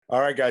All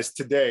right, guys,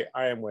 today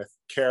I am with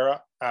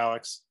Kara,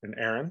 Alex, and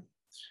Aaron.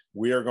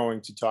 We are going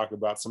to talk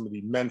about some of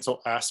the mental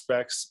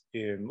aspects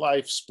in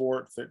life,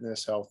 sport,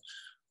 fitness, health,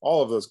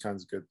 all of those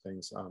kinds of good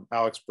things.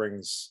 Alex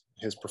brings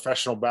his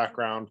professional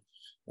background,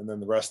 and then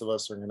the rest of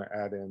us are going to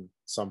add in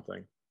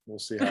something. We'll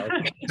see how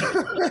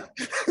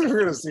we're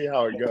going to see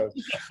how it goes.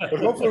 But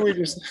hopefully we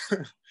just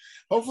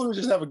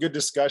have a good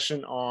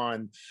discussion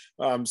on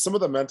some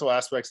of the mental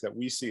aspects that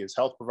we see as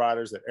health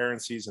providers, that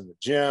Aaron sees in the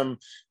gym,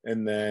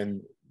 and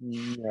then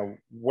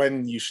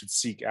when you should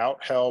seek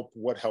out help,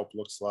 what help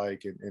looks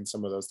like, and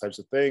some of those types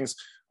of things.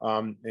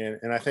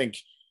 And I think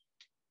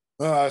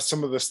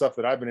some of the stuff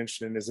that I've been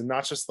interested in is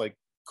not just like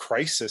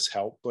crisis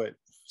help, but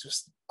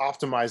just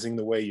optimizing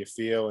the way you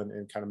feel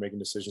and kind of making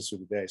decisions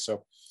through the day.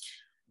 So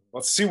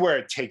let's see where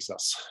it takes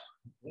us.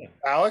 Yeah.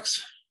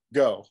 Alex,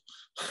 go.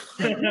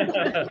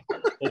 Well,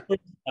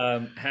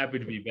 happy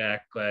to be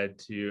back.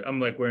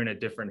 I'm like wearing a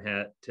different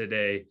hat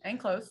today. And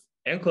clothes.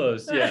 And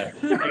clothes, yeah.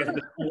 I guess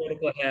the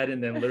political hat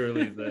and then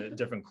literally the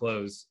different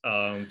clothes.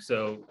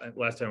 So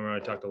last time I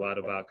talked a lot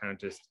about kind of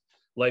just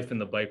life in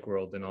the bike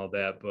world and all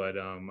that, but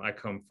I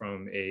come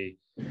from a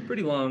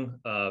pretty long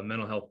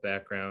mental health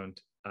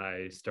background.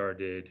 I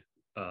started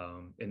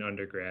in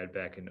undergrad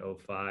back in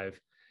 2005.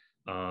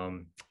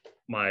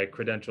 My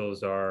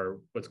credentials are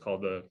what's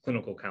called a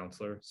clinical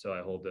counselor. So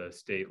I hold a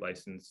state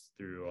license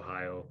through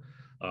Ohio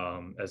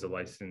as a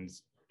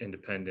licensed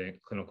independent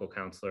clinical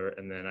counselor.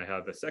 And then I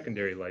have a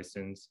secondary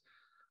license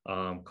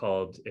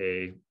called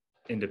a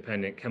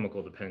independent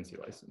chemical dependency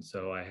license.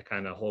 So I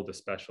kind of hold a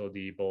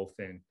specialty both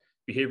in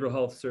behavioral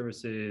health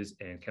services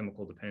and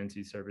chemical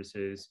dependency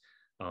services.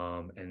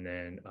 And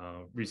then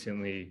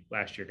recently,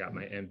 last year, got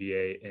my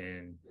MBA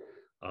in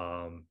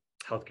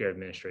healthcare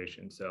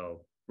administration.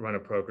 So run a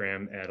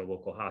program at a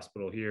local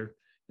hospital here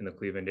in the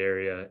Cleveland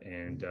area.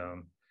 And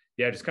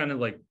just kind of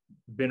like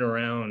been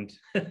around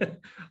in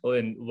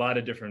a lot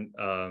of different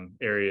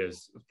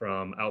areas,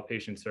 from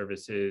outpatient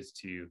services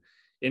to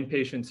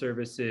inpatient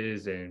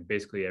services and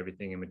basically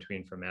everything in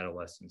between, from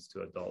adolescents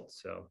to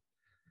adults. So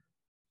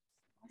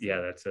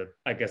yeah, that's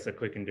I guess a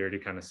quick and dirty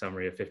kind of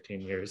summary of 15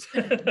 years.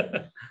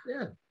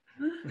 Yeah.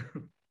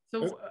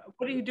 So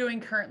what are you doing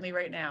currently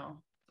right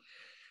now?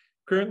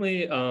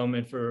 Currently,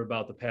 and for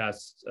about the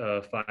past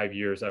 5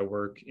 years, I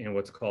work in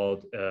what's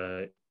called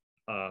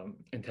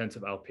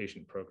intensive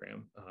outpatient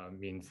program.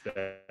 Means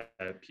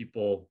that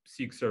people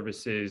seek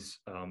services,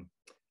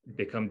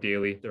 they come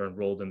daily, they're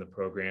enrolled in the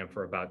program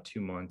for about 2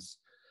 months.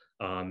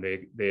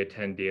 They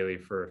attend daily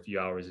for a few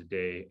hours a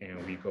day,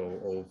 and we go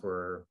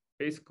over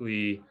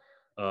basically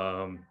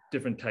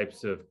different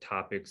types of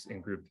topics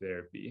in group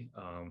therapy.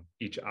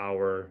 Each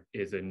hour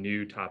is a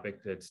new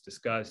topic that's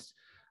discussed.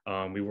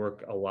 We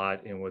work a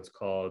lot in what's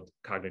called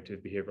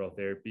cognitive behavioral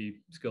therapy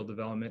skill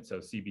development, so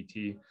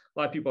CBT. A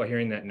lot of people are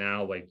hearing that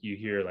now, like you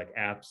hear like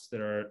apps that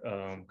are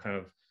kind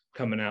of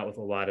coming out with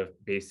a lot of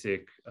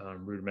basic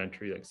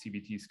rudimentary like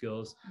CBT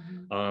skills.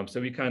 Mm-hmm. So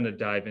we kind of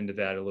dive into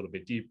that a little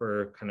bit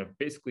deeper, kind of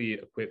basically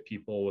equip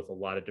people with a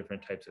lot of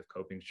different types of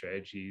coping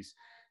strategies,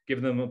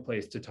 give them a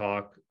place to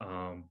talk,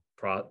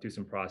 do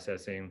some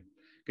processing,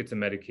 get some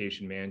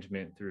medication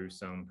management through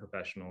some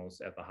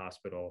professionals at the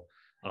hospital.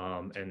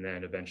 And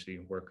then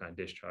eventually work on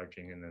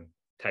discharging and then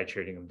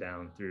titrating them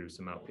down through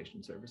some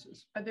outpatient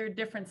services. Are there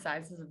different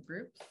sizes of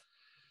groups?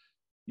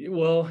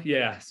 Well,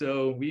 yeah.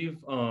 So we've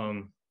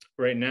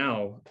right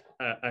now,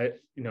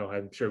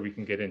 I'm sure we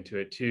can get into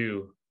it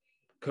too.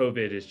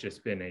 COVID has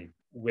just been a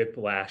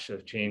whiplash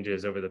of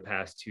changes over the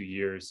past 2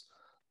 years.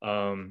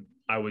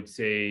 I would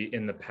say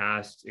in the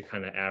past, it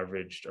kind of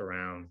averaged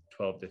around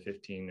 12 to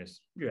 15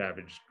 is your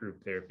average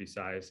group therapy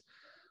size.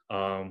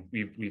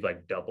 We've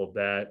like doubled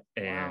that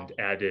and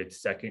added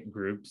second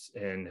groups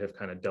and have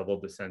kind of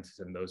doubled the census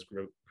in those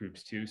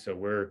groups too. So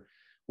we're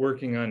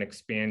working on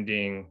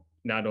expanding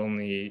not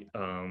only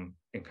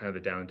in kind of the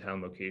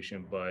downtown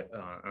location, but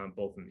on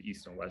both in the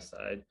east and west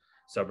side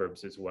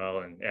suburbs as well,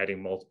 and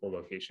adding multiple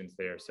locations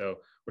there. So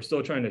we're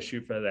still trying to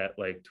shoot for that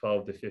like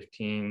 12 to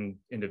 15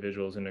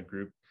 individuals in a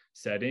group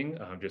setting,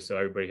 just so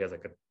everybody has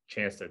like a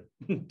chance to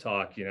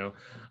talk,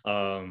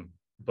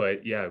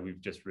 but yeah, we've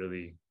just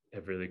really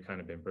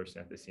kind of been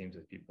bursting at the seams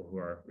with people who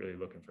are really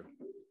looking for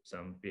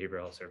some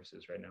behavioral health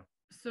services right now.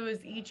 So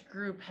does each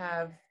group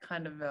have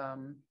kind of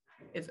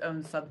its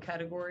own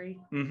subcategory?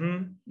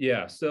 Mm-hmm.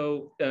 Yeah.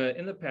 So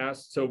in the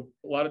past, so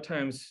a lot of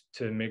times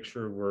to make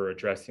sure we're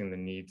addressing the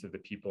needs of the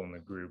people in the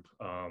group,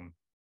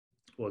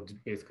 we'll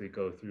basically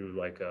go through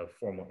like a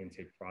formal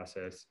intake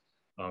process.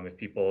 If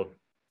people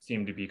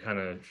seem to be kind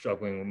of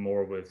struggling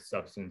more with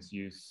substance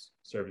use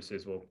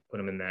services, we'll put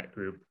them in that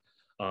group.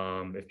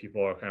 If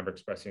people are kind of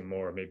expressing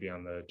more maybe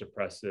on the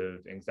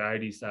depressive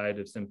anxiety side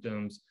of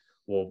symptoms,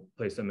 we'll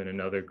place them in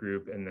another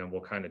group, and then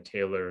we'll kind of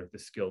tailor the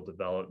skill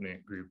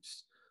development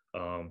groups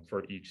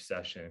for each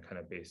session, kind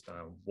of based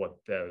on what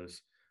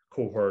those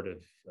cohort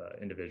of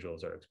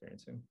individuals are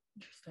experiencing.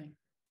 Interesting.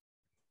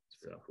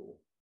 So cool.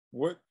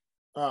 What?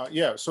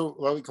 So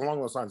like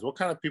along those lines, what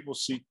kind of people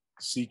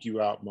seek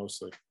you out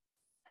mostly?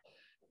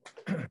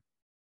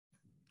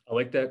 I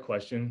like that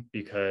question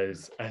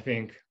because I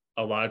think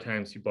a lot of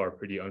times people are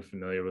pretty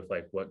unfamiliar with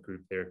like what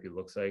group therapy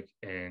looks like,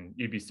 and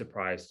you'd be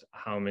surprised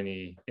how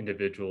many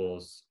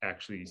individuals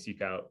actually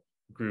seek out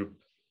group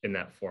in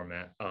that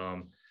format.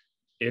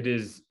 It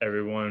is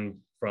everyone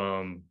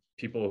from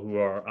people who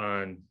are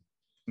on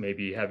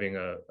maybe having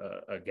a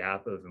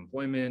gap of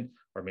employment,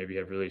 or maybe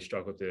have really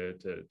struggled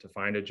to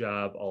find a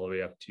job, all the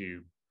way up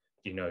to,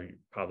 you know,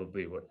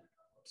 probably what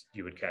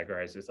you would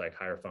categorize as like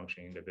higher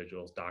functioning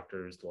individuals,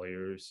 doctors,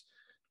 lawyers,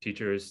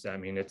 teachers. I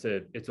mean, it's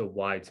a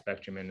wide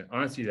spectrum, and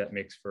honestly, that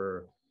makes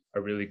for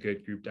a really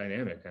good group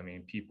dynamic. I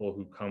mean, people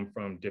who come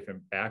from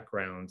different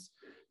backgrounds,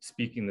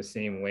 speaking the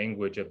same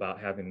language about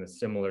having the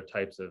similar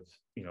types of,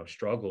 you know,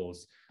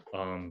 struggles,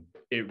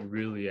 it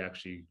really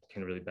actually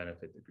can really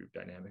benefit the group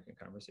dynamic and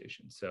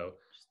conversation. So,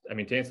 I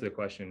mean, to answer the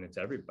question, it's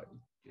everybody,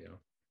 you know.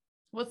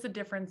 What's the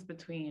difference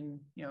between,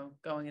 you know,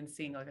 going and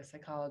seeing like a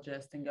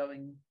psychologist and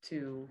going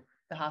to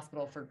the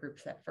hospital for a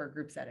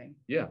group setting?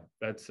 Yeah,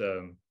 that's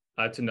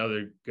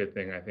another good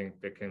thing I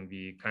think that can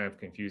be kind of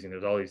confusing.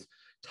 There's all these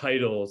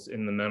titles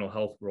in the mental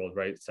health world,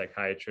 right?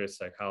 Psychiatrist,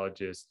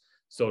 psychologist,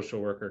 social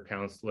worker,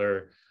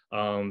 counselor.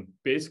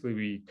 Basically,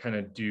 we kind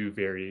of do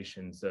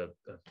variations of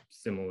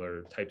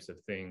similar types of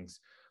things.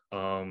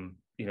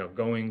 You know,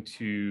 going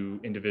to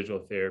individual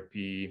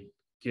therapy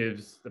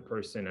gives the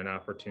person an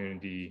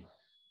opportunity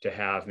to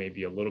have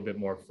maybe a little bit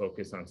more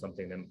focus on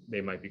something that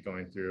they might be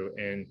going through.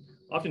 And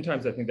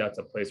oftentimes I think that's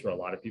a place where a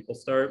lot of people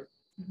start,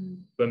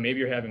 but maybe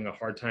you're having a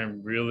hard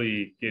time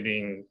really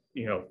getting,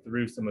 you know,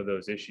 through some of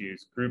those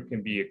issues. Group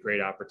can be a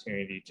great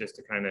opportunity just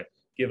to kind of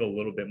give a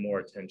little bit more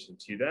attention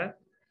to that.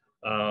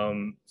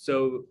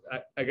 So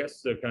I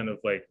guess to kind of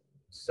like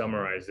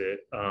summarize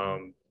it,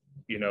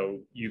 you know,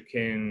 you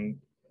can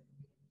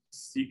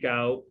seek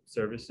out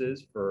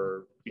services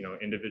for, you know,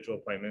 individual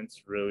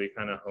appointments, really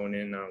kind of hone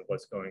in on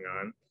what's going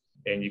on,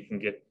 and you can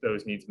get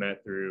those needs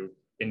met through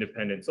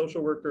independent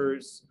social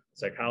workers,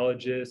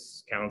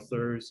 psychologists,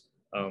 counselors.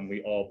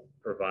 We all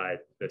provide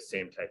the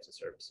same types of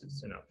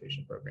services in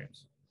outpatient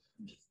programs.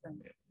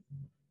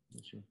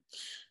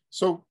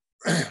 So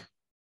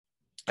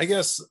I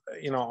guess,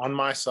 you know, on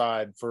my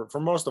side, for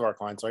most of our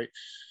clients, right,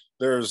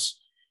 there's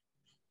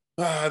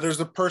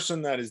the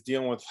person that is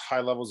dealing with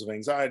high levels of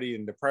anxiety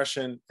and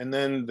depression. And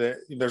then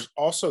there's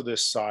also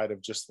this side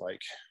of just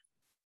like,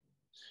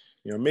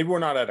 you know, maybe we're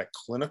not at a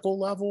clinical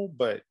level,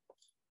 but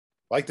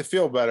like to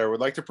feel better, would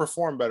like to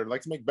perform better,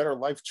 like to make better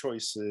life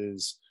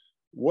choices.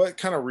 What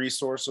kind of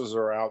resources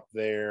are out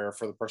there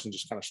for the person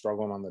just kind of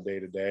struggling on the day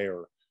to day,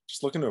 or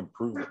just looking to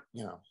improve it,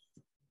 you know?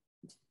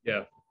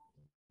 Yeah.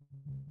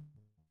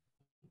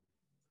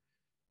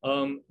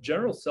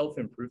 General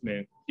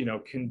self-improvement, you know,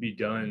 can be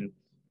done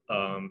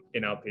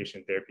in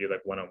outpatient therapy,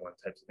 like one-on-one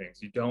types of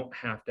things. You don't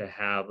have to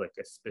have like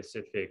a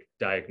specific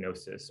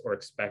diagnosis or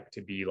expect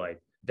to be like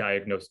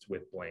diagnosed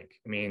with blank.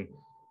 I mean,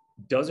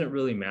 doesn't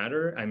really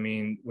matter. I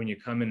mean, when you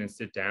come in and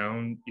sit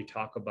down, you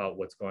talk about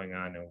what's going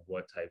on and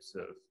what types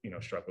of, you know,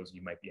 struggles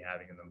you might be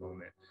having in the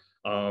moment.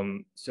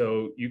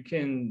 So you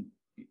can,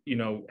 you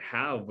know,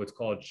 have what's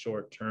called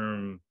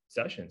short-term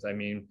sessions. I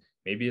mean,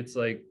 maybe it's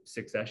like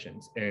 6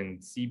 sessions,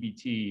 and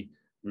CBT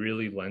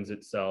really lends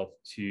itself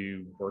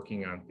to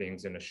working on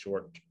things in a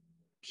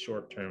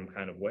short-term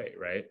kind of way,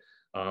 right?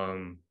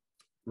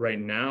 Right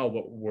now,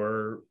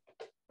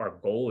 our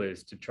goal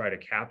is to try to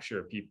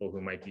capture people who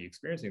might be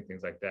experiencing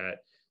things like that.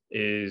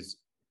 Is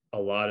a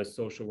lot of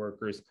social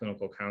workers,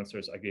 clinical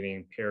counselors are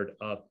getting paired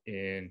up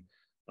in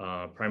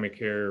primary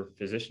care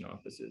physician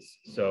offices.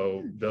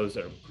 So those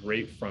are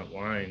great front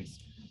lines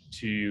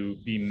to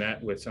be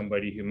met with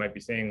somebody who might be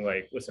saying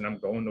like, listen, I'm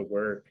going to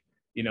work,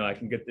 you know, I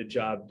can get the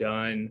job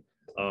done.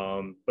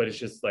 But it's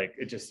just like,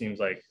 it just seems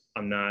like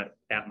I'm not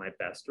at my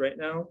best right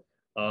now.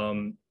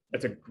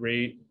 That's a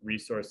great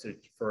resource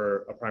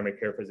for a primary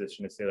care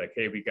physician to say like,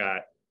 hey, we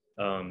got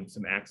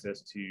some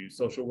access to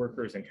social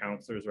workers and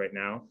counselors right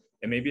now.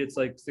 And maybe it's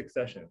like 6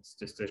 sessions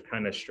just to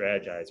kind of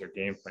strategize or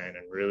game plan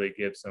and really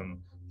give some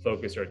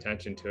focus or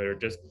attention to it, or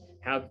just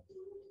have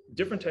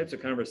different types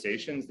of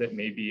conversations that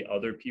maybe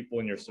other people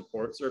in your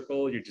support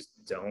circle, you just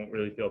don't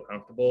really feel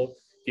comfortable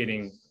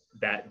getting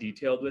that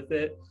detailed with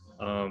it.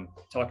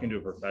 Talking to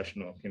a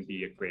professional can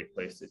be a great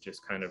place to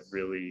just kind of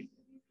really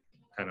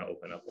kind of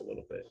open up a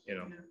little bit, you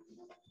know?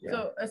 Yeah.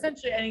 So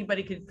essentially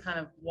anybody could kind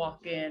of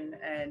walk in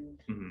and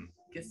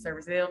get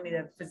service. They don't need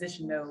a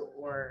physician note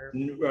or...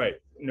 Right.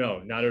 No,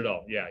 not at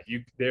all. Yeah.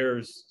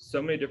 There's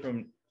so many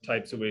different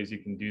types of ways you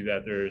can do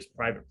that. There's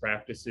private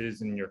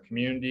practices in your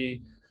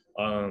community.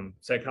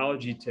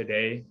 Psychology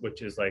Today,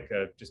 which is like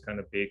a just kind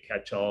of big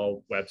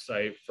catch-all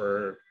website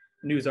for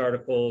news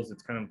articles.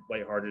 It's kind of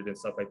lighthearted and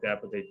stuff like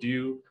that, but they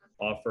do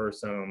offer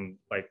some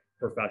like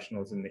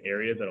professionals in the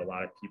area that a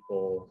lot of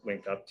people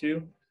link up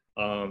to.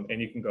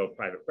 And you can go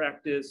private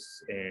practice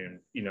and,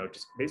 you know,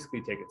 just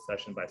basically take it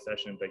session by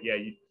session. But yeah,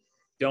 you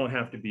don't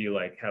have to be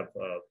like, have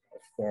a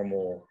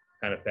formal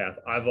kind of path.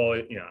 I've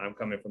always, you know, I'm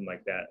coming from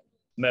like that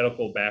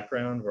medical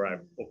background where I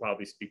will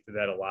probably speak to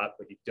that a lot,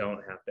 but you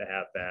don't have to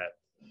have that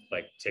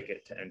like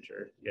ticket to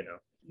enter, you know?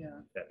 Yeah.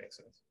 If that makes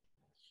sense.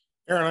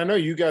 Aaron, I know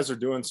you guys are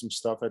doing some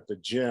stuff at the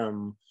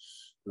gym,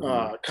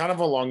 kind of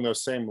along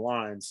those same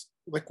lines.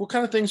 Like, what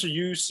kind of things are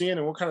you seeing,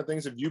 and what kind of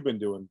things have you been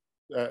doing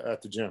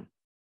at the gym?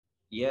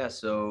 Yeah,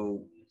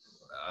 so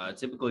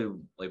typically,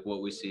 like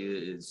what we see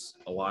is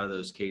a lot of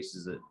those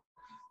cases that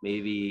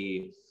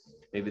maybe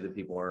the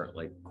people aren't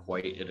like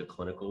quite at a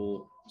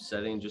clinical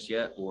setting just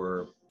yet,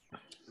 or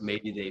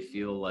maybe they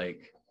feel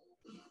like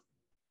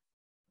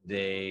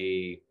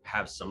they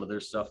have some of their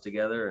stuff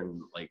together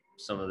and like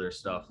some of their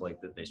stuff like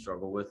that they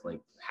struggle with,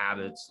 like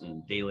habits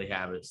and daily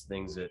habits,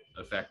 things that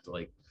affect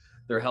like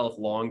their health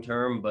long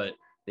term, but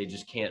they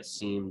just can't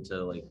seem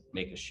to like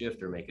make a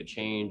shift or make a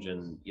change,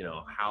 and you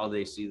know how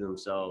they see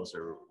themselves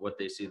or what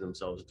they see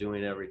themselves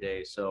doing every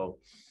day. So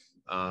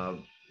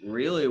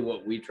really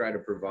what we try to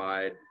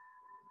provide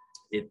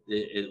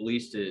at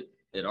least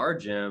at our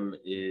gym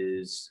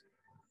is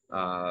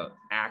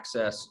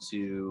access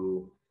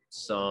to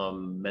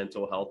some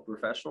mental health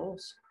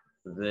professionals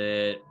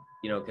that,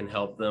 you know, can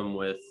help them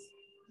with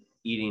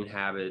eating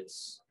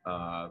habits,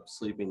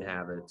 sleeping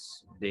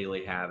habits,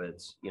 daily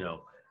habits. You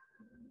know,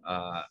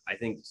 I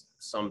think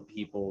some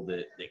people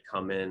that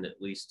come in,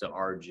 at least to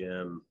our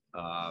gym,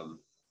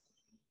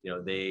 you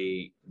know,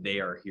 they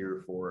are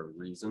here for a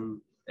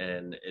reason,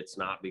 and it's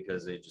not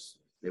because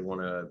they want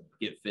to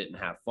get fit and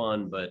have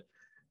fun, but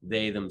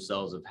they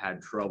themselves have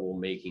had trouble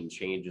making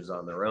changes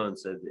on their own,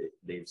 so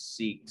they've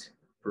sought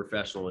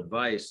professional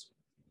advice.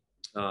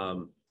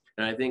 And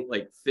I think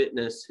like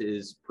fitness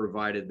has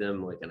provided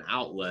them like an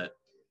outlet,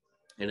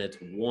 and it's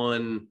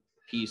one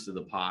piece of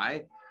the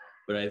pie,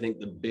 but I think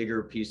the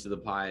bigger piece of the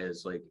pie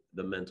is like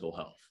the mental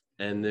health.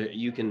 And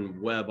you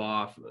can web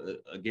off,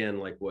 again,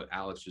 like what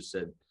Alex just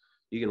said,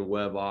 you can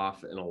web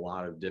off in a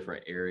lot of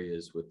different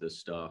areas with this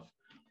stuff.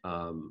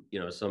 You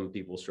know, some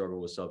people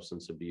struggle with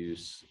substance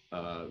abuse.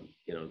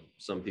 You know,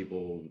 some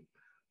people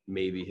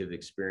maybe have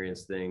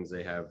experienced things.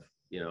 They have,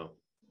 you know,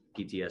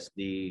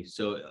 PTSD.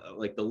 So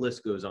like the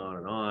list goes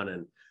on,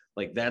 and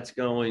like that's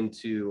going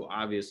to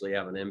obviously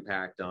have an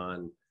impact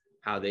on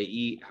how they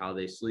eat, how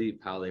they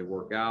sleep, how they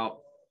work out,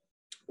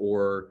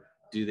 or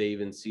do they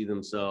even see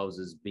themselves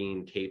as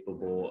being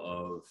capable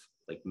of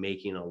like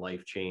making a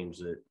life change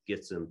that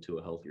gets them to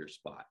a healthier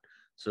spot.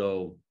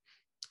 So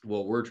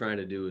what we're trying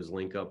to do is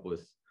link up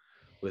with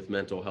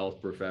mental health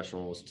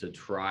professionals to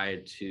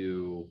try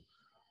to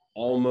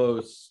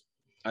almost,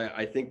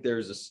 I think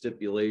there's a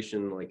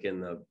stipulation like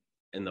in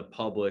the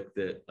public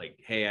that like,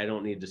 hey, I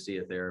don't need to see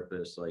a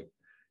therapist. Like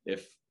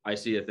if I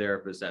see a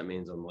therapist, that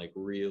means I'm like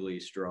really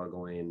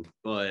struggling.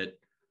 But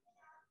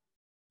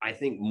I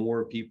think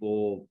more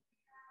people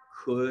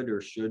could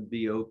or should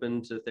be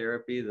open to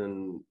therapy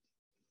than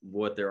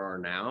what there are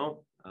now.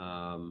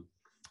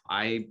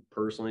 I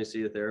personally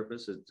see a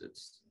therapist.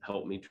 It's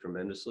helped me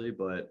tremendously,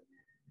 but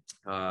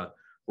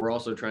we're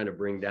also trying to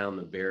bring down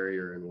the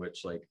barrier in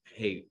which like,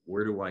 hey,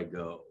 where do I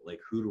go? Like,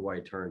 who do I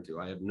turn to?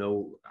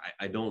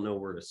 I don't know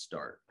where to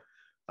start.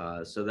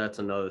 So that's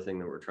another thing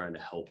that we're trying to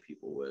help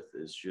people with,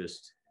 is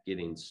just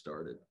getting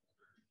started.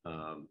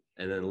 And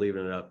then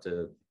leaving it up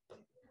to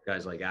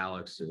guys like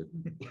Alex to,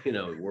 you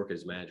know, work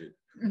his magic.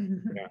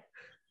 Yeah.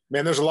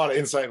 Man, there's a lot of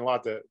insight and a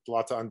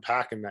lot to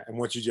unpack in that and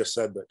what you just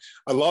said. But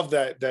I love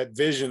that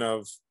vision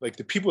of like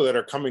the people that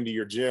are coming to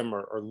your gym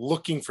are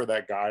looking for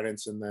that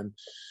guidance. And then,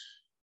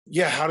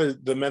 yeah, how does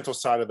the mental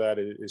side of that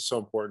is so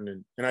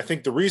important. And I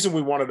think the reason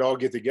we wanted to all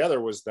get together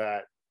was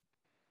that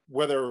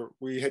whether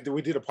we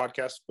did a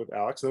podcast with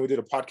Alex and then we did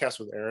a podcast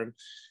with Aaron,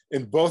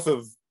 and both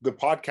of the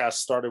podcasts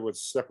started with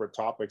separate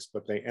topics,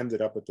 but they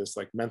ended up at this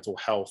like mental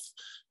health.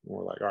 And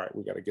we're like, all right,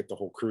 we got to get the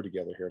whole crew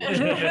together here.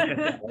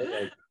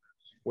 Like,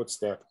 what's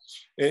that?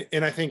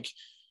 And I think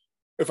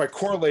if I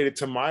correlate it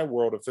to my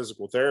world of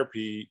physical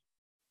therapy,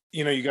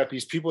 you know, you got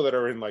these people that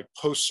are in like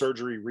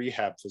post-surgery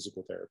rehab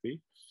physical therapy,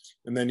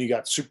 and then you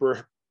got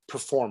super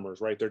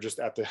performers, right? They're just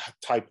at the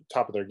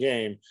top of their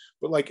game.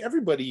 But like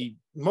everybody,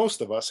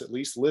 most of us at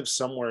least, live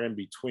somewhere in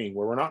between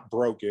where we're not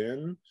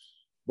broken,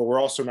 but we're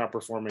also not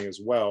performing as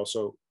well.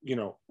 So, you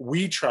know,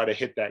 we try to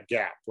hit that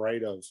gap,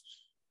 right? Of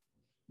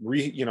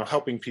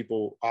helping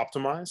people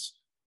optimize.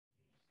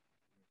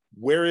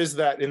 Where is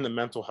that in the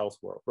mental health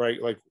world, right?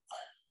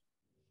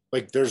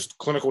 Like there's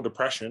clinical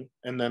depression,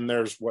 and then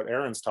there's what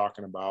Aaron's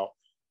talking about.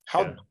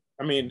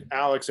 I mean,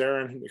 Alex,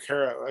 Aaron,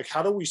 Kara, like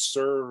how do we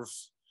serve,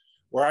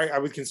 or I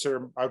would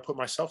put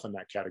myself in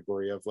that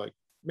category of like,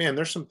 man,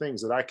 there's some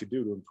things that I could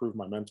do to improve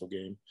my mental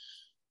game.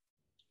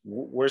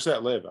 Where's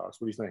that live,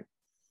 Alex? What do you think?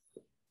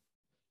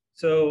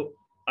 So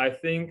I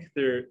think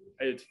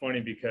it's funny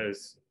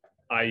because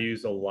I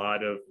use a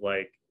lot of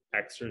like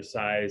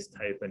exercise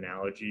type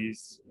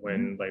analogies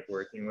when like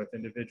working with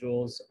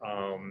individuals.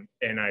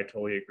 And I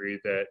totally agree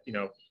that, you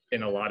know,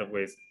 in a lot of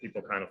ways,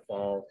 people kind of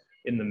fall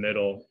in the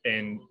middle.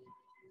 And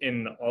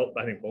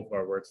I think both of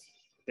our works,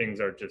 things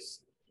are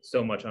just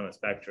so much on a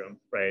spectrum,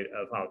 right?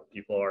 Of how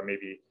people are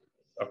maybe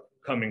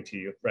coming to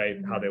you, right?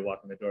 How they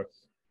walk in the door.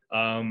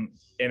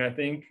 And I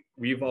think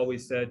we've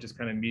always said just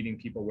kind of meeting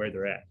people where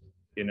they're at,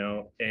 you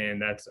know,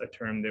 and that's a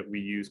term that we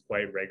use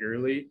quite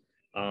regularly.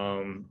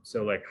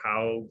 So like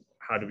how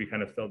how do we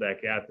kind of fill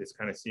that gap is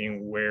kind of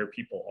seeing where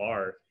people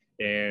are,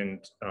 and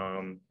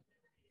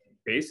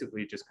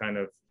basically just kind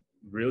of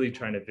really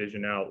trying to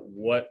vision out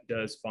what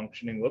does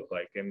functioning look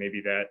like. And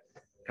maybe that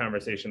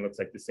conversation looks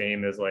like the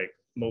same as like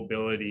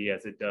mobility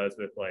as it does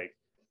with like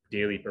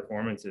daily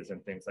performances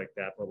and things like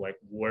that, but like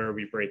where are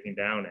we breaking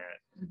down at,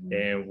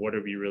 and what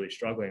are we really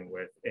struggling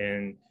with?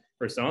 And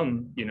for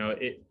some, you know,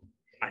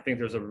 I think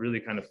there's a really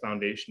kind of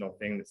foundational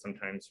thing that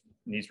sometimes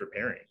needs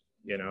repairing,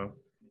 you know,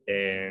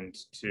 and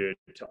to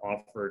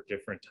offer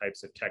different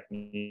types of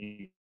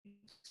techniques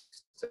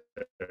to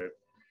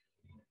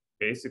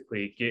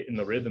basically get in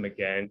the rhythm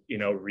again, you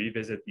know,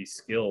 revisit these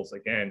skills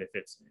again, if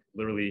it's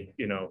literally,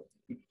 you know,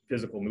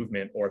 physical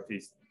movement, or if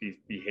these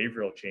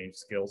behavioral change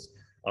skills.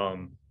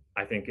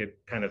 I think it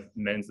kind of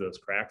mends those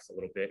cracks a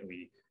little bit, and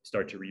we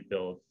start to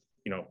rebuild,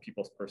 you know,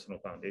 people's personal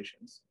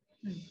foundations.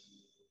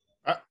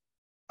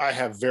 I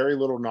have very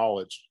little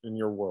knowledge in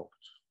your world.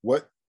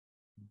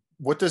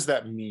 What does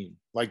that mean?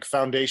 Like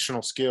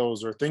foundational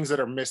skills or things that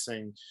are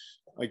missing?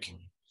 Like,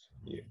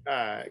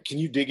 can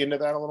you dig into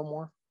that a little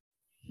more?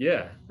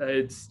 Yeah,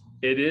 it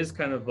is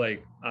kind of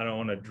like, I don't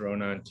want to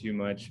drone on too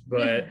much,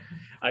 but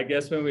I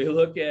guess when we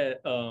look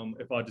at,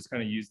 if I'll just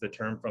kind of use the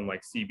term from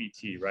like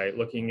CBT, right?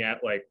 Looking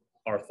at like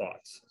our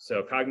thoughts.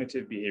 So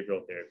cognitive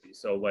behavioral therapy.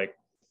 So like,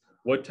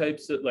 what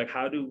types of, like,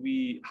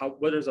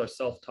 what does our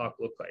self-talk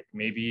look like?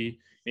 Maybe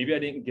I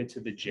didn't get to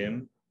the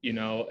gym, you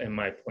know, and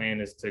my plan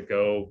is to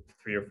go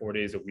 3 or 4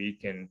 days a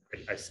week, and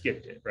I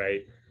skipped it,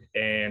 right?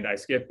 And I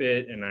skip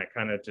it, and I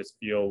kind of just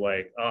feel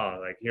like, oh,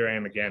 like here I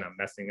am again, I'm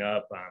messing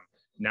up, I'm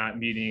not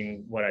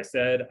meeting what I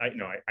said.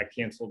 I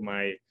canceled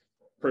my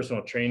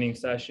personal training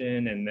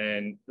session, and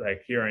then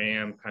like here I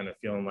am kind of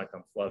feeling like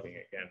I'm flubbing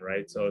again,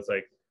 right? So it's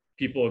like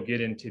people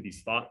get into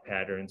these thought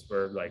patterns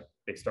where like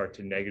they start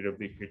to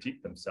negatively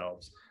critique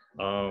themselves.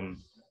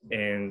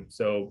 And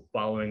so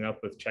following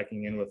up with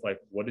checking in with like,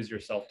 what does your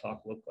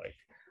self-talk look like?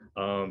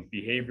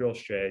 Behavioral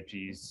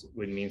strategies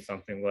would mean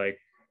something like,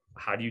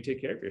 how do you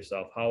take care of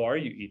yourself? How are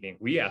you eating?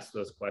 We ask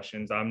those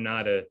questions. I'm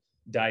not a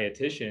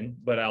dietitian,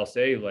 but I'll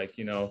say like,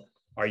 you know,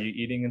 are you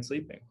eating and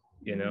sleeping?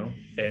 You know,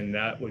 and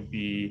that would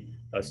be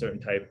a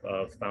certain type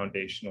of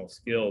foundational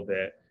skill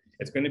that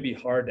it's going to be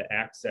hard to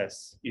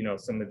access, you know,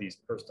 some of these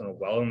personal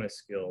wellness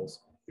skills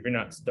if you're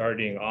not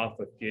starting off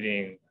with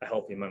getting a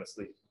healthy amount of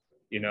sleep.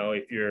 You know,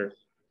 if you're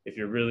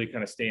really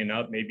kind of staying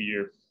up, maybe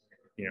you're,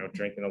 you know,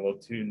 drinking a little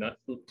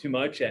too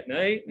much at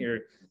night, and you're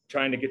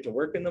trying to get to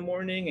work in the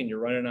morning, and you're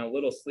running on a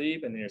little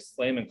sleep, and then you're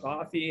slamming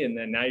coffee, and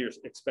then now you're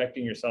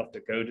expecting yourself to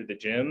go to the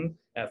gym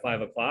at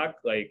 5 o'clock.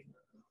 Like,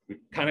 we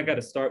kind of got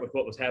to start with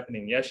what was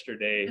happening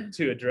yesterday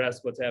to address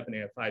what's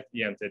happening at 5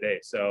 p.m. today.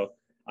 So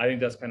I think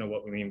that's kind of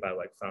what we mean by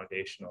like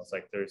foundational. It's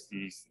like there's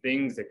these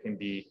things that can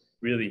be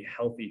really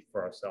healthy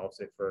for ourselves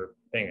if we're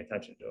paying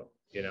attention to them,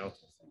 you know?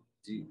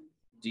 Do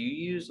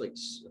you use like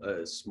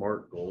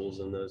SMART goals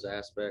in those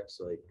aspects?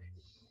 Like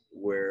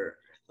where,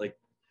 like,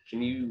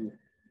 can you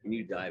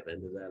dive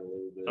into that a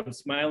little bit? I'm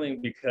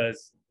smiling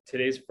because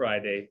today's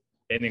Friday,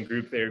 and in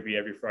group therapy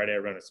every Friday I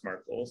run a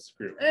SMART goals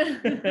group. You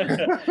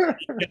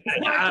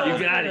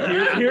got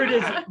it. Here it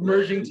is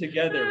merging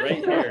together right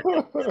here.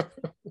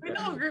 We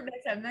know a group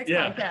next time, next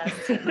Yeah.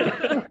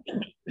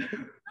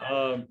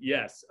 podcast.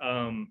 Yes,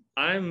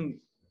 I'm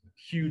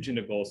huge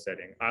into goal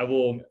setting.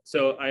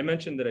 So I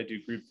mentioned that I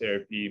do group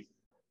therapy.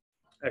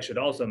 I should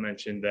also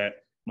mention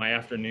that my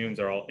afternoons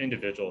are all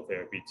individual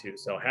therapy too.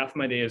 So half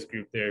my day is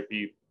group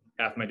therapy,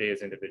 half my day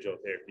is individual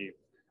therapy.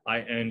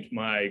 I end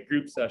my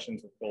group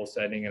sessions with goal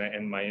setting, and I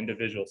end my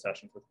individual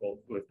sessions with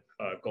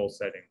goal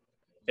setting.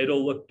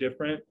 It'll look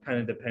different kind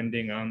of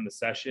depending on the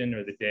session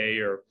or the day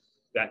or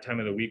that time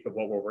of the week of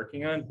what we're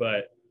working on,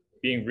 but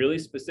being really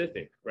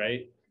specific,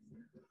 right?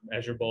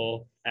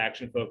 Measurable,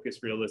 action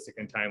focused, realistic,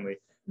 and timely.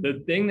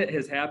 The thing that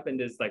has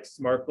happened is like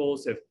SMART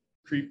goals have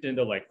creeped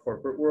into like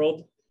corporate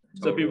world.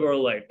 So people are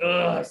like,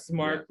 ugh,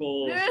 SMART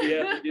goals.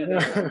 Yeah, do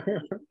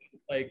that.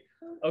 Like,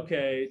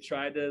 okay,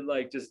 try to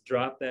like just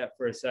drop that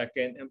for a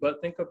second, but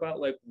think about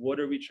like,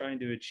 what are we trying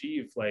to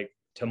achieve like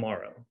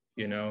tomorrow,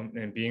 you know,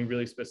 and being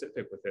really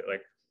specific with it.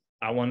 Like,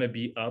 I want to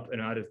be up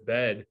and out of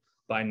bed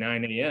by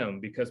 9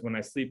 a.m. because when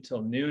I sleep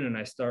till noon and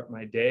I start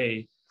my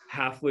day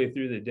halfway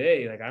through the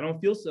day, like I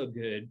don't feel so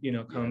good, you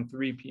know, come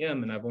 3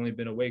 p.m. and I've only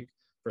been awake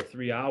for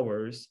 3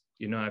 hours,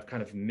 you know, I've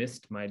kind of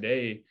missed my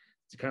day.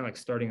 It's kind of like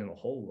starting in the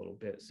hole a little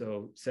bit.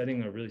 So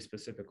setting a really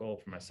specific goal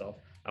for myself.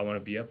 I want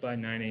to be up by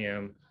 9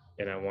 a.m.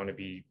 and I want to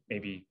be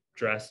maybe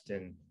dressed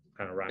and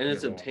kind of rocking. And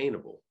it's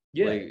obtainable.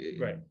 Yeah, like,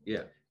 right.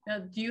 Yeah. Now,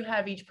 do you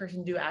have each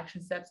person do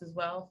action steps as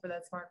well for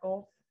that SMART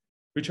goal?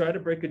 We try to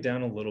break it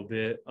down a little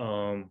bit.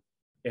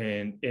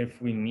 And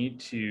if we need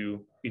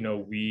to, you know,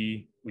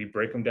 we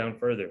break them down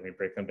further.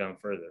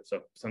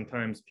 So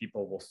sometimes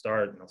people will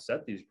start and they'll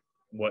set these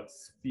what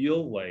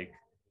feel like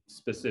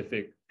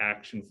specific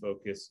action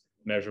focused,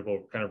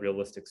 measurable, kind of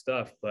realistic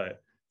stuff,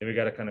 but then we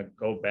got to kind of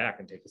go back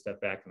and take a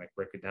step back and like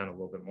break it down a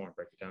little bit more,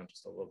 break it down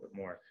just a little bit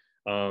more.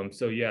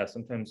 So yeah,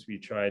 sometimes we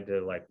try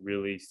to like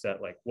really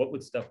set like, what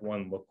would step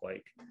one look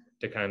like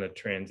to kind of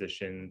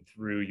transition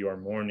through your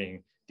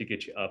morning to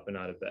get you up and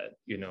out of bed?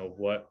 You know,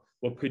 what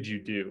could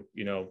you do?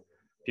 You know,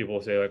 people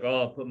will say like,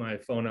 oh, I'll put my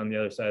phone on the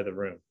other side of the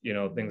room, you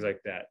know, things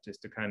like that,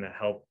 just to kind of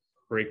help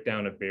break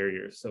down a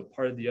barrier. So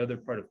the other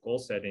part of goal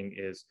setting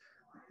is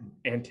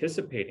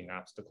anticipating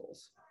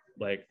obstacles.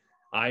 Like,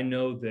 I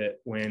know that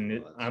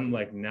when I'm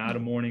like not a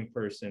morning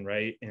person,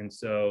 right? And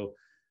so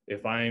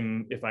if I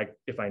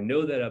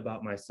know that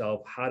about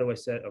myself, how do I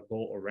set a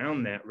goal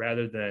around that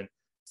rather than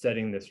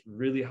setting this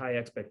really high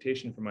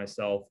expectation for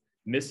myself,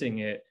 missing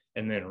it,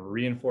 and then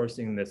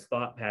reinforcing this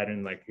thought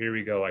pattern, like, here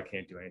we go, I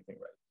can't do anything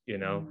right, you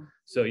know?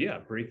 So yeah,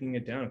 breaking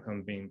it down,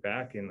 coming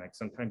back, and like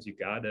sometimes you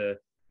gotta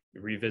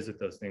revisit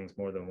those things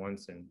more than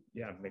once, and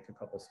yeah, make a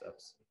couple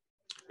steps.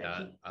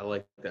 Yeah, I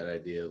like that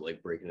idea,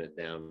 like breaking it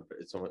down.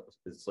 It's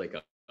like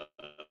a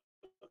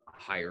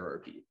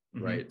hierarchy,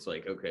 right? It's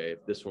like, okay,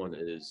 if this one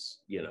is,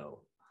 you know,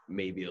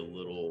 maybe a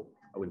little,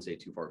 I wouldn't say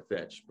too far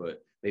fetched,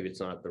 but maybe it's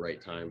not the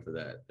right time for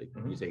that. Like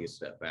you take a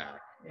step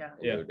back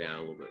and go down a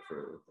little bit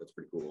further. That's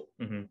pretty cool.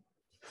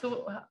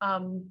 So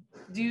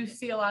do you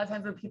see a lot of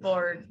times where people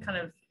are kind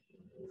of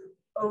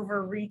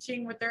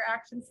overreaching with their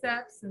action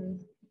steps? And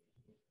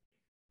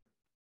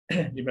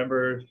you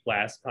remember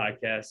last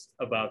podcast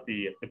about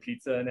the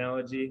pizza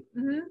analogy?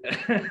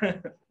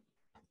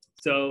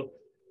 So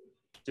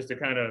just to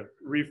kind of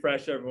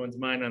refresh everyone's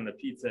mind on the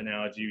pizza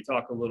analogy, we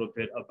talk a little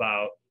bit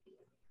about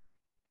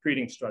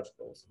creating stretch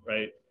goals,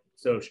 right?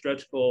 So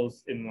stretch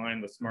goals in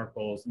line with SMART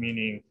goals,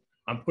 meaning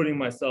I'm putting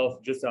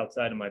myself just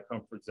outside of my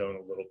comfort zone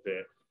a little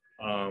bit.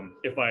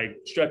 If I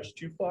stretch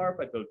too far, if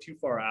I go too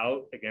far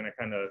out, again, I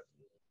kind of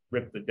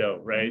rip the dough,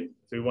 right?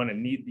 So we want to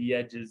knead the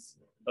edges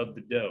of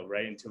the dough,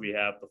 right? Until we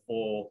have the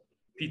full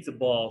pizza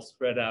ball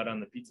spread out on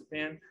the pizza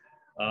pan.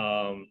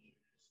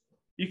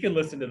 You can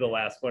listen to the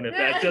last one if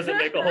that doesn't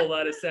make a whole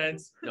lot of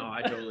sense. No,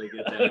 I totally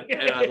get that. Okay.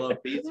 And I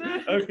love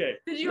pizza. Okay.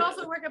 Did you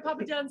also work at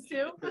Papa John's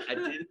too? I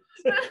did.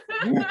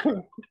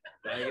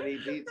 I can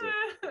eat pizza.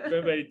 If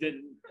everybody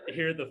didn't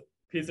hear the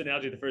pizza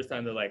analogy the first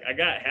time, they're like, I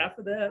got half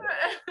of that.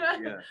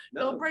 Yeah.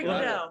 Don't break it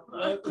down.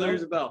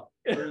 Clears a bell.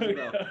 Clears a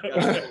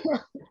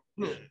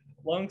bell.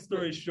 Long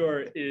story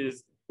short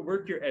is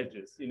work your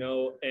edges, you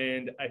know,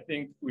 and I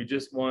think we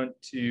just want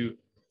to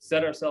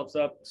set ourselves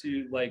up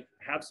to like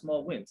have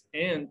small wins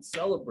and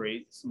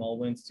celebrate small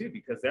wins too,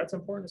 because that's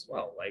important as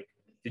well. Like,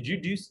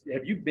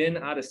 have you been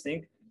out of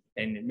sync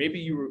and maybe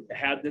you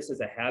had this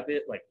as a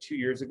habit like 2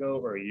 years ago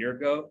or a year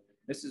ago?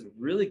 This is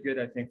really good,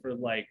 I think, for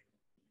like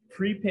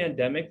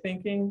pre-pandemic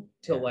thinking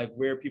to like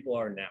where people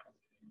are now.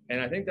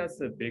 And I think that's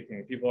the big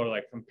thing. People are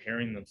like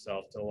comparing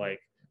themselves to like,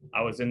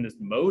 I was in this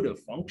mode of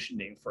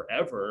functioning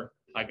forever.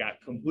 I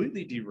got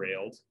completely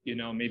derailed, you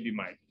know, maybe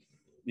my,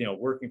 you know,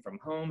 working from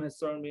home has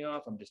thrown me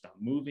off. I'm just not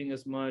moving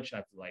as much.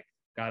 I've like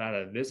got out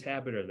of this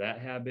habit or that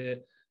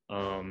habit.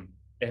 And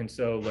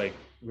so like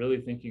really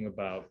thinking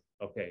about,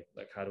 okay,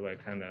 like how do I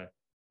kind of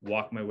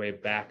walk my way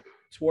back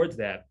towards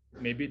that?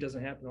 Maybe it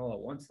doesn't happen all at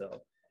once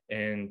though.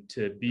 And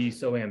to be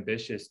so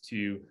ambitious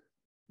to,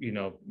 you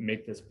know,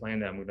 make this plan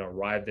that I'm going to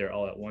arrive there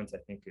all at once, I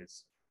think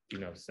is, you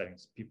know, setting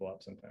people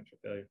up sometimes for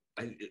failure.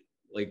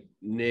 Like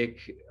Nick,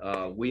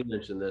 we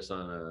mentioned this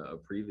on a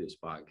previous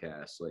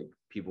podcast, like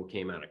people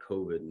came out of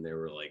COVID and they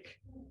were like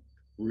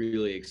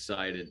really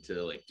excited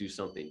to like do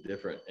something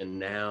different. And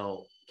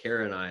now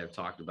Kara and I have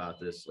talked about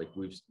this, like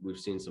we've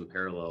seen some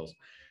parallels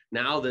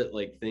now that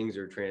like things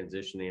are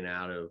transitioning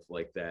out of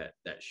like that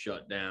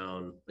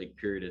shutdown like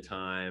period of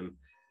time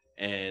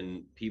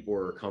and people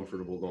are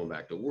comfortable going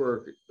back to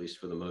work, at least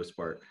for the most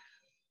part.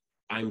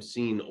 I'm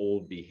seeing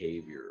old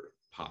behavior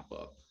pop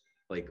up,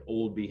 like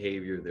old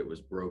behavior that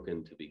was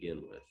broken to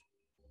begin with,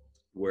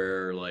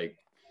 where like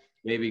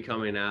maybe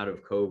coming out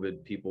of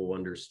COVID, people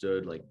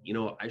understood like, you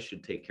know, I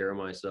should take care of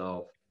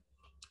myself.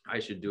 I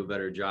should do a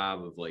better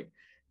job of like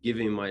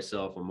giving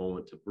myself a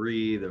moment to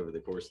breathe over the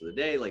course of the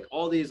day. Like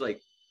all these,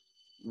 like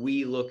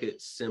we look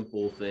at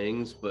simple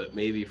things, but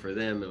maybe for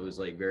them, it was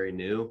like very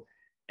new.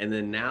 And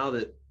then now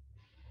that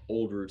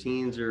old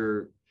routines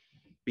are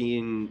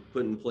being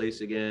put in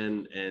place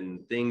again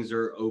and things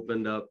are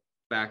opened up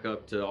back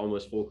up to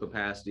almost full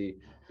capacity,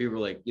 people are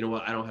like, you know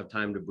what, I don't have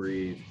time to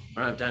breathe, I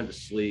don't have time to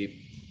sleep,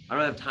 I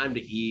don't have time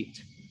to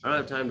eat, I don't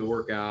have time to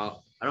work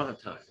out, I don't have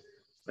time.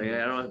 Like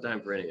I don't have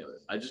time for any of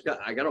it.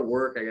 I gotta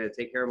work, I gotta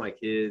take care of my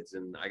kids,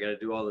 and I gotta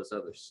do all this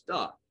other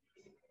stuff.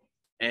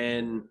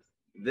 And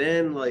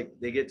then like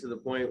they get to the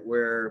point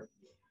where,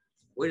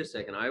 wait a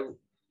second,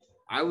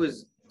 I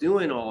was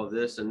doing all of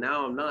this and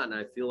now I'm not, and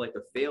I feel like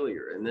a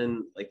failure. And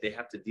then like they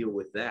have to deal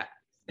with that,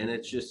 and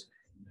it's just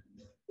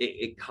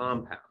it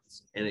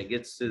compounds, and it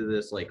gets to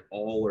this like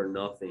all or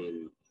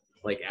nothing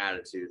like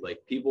attitude. Like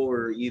people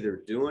are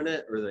either doing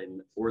it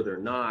or they're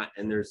not,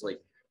 and there's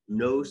like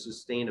no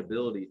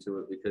sustainability to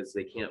it because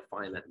they can't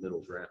find that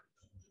middle ground.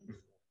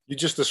 You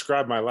just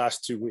described my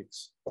last 2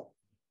 weeks.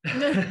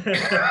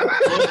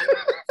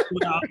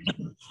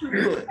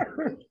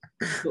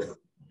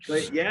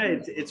 But yeah,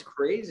 it's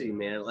crazy,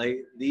 man. Like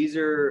these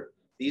are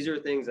these are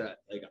things that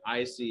like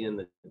I see in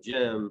the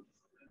gym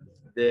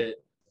that,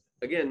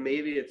 again,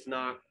 maybe it's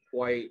not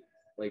quite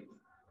like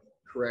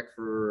correct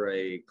for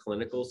a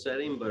clinical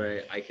setting, but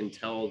I can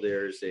tell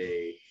there's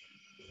a,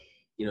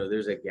 you know,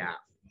 there's a gap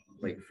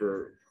like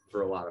for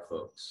a lot of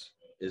folks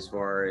as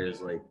far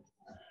as like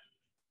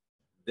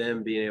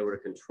them being able to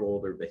control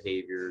their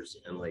behaviors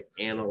and like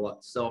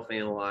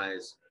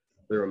self-analyze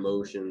their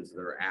emotions,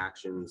 their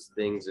actions,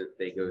 things that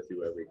they go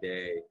through every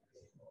day,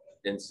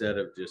 instead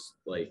of just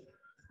like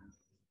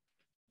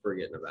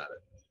forgetting about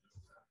it.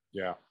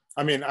 Yeah.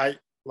 I mean, like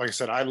I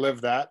said, I live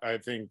that. I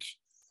think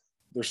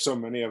there's so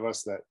many of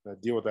us that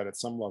deal with that at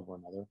some level or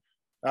another.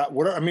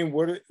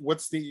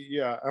 What's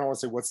the, I don't want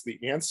to say what's the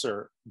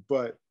answer,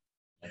 but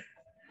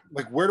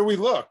like, where do we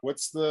look?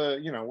 What's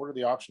the, what are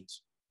the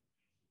options?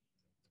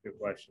 Good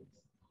question.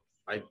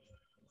 I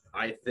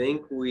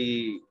think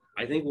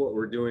what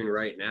we're doing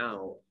right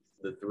now,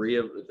 the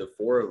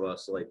four of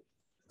us, like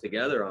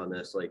together on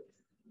this, like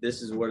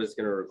this is what it's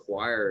going to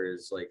require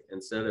is like,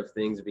 instead of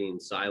things being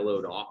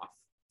siloed off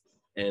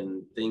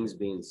and things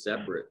being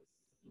separate,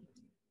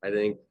 I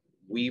think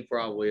we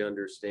probably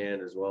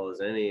understand as well as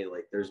any,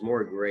 like there's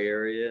more gray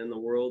area in the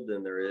world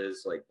than there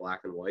is like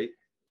black and white.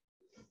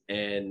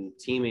 And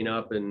teaming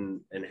up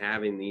and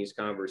having these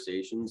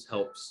conversations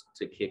helps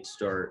to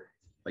kickstart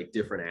like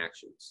different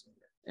actions.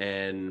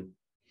 And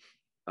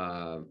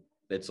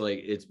it's like,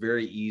 it's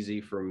very easy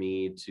for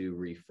me to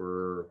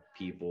refer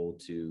people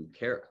to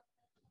Kara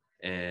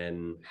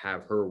and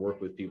have her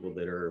work with people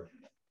that are,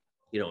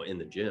 in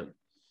the gym.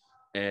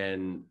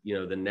 And,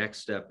 the next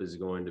step is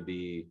going to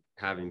be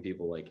having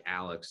people like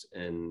Alex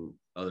and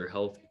other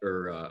health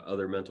or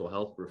other mental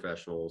health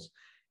professionals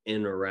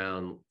in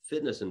around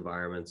fitness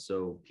environments,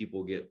 so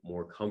people get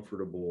more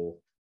comfortable,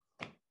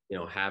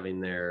 having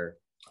their,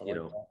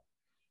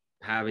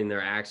 having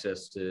their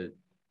access to,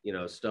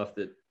 stuff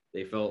that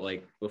they felt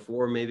like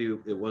before maybe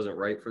it wasn't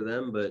right for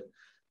them, but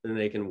then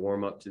they can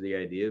warm up to the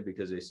idea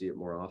because they see it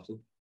more often.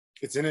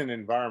 It's in an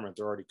environment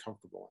they're already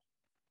comfortable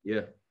in.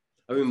 Yeah.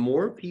 I mean,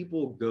 more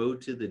people go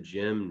to the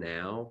gym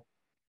now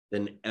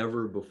than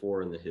ever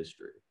before in the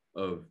history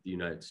of the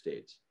United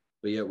States.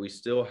 But yet we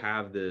still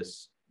have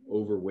this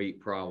overweight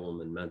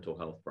problem and mental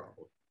health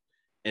problem.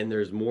 And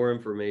there's more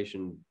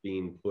information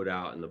being put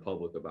out in the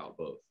public about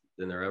both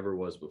than there ever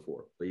was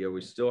before. But yet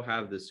we still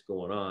have this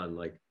going on.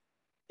 Like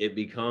it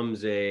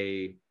becomes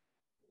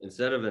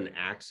instead of an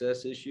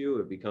access issue,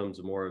 it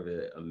becomes more of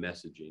a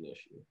messaging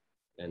issue.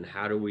 And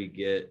how do we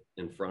get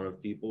in front of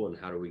people and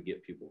how do we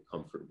get people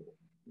comfortable?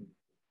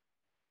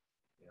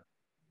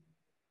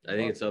 I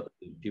think it's up to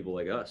people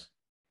like us.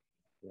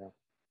 Yeah.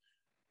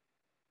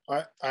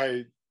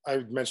 I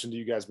mentioned to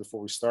you guys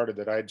before we started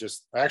that I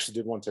actually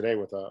did one today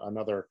with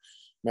another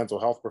mental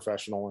health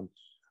professional. And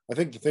I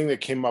think the thing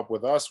that came up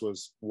with us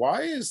was,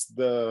 why is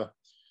there's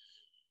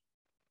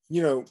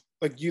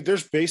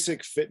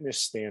basic fitness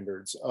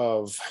standards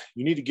of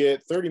you need to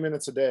get 30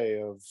 minutes a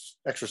day of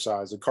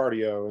exercise and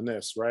cardio and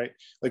this, right?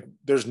 Like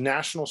there's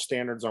national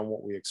standards on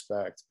what we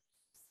expect.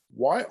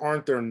 Why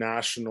aren't there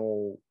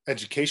national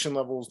education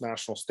levels,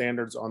 national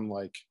standards on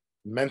like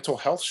mental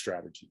health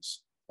strategies?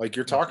 Like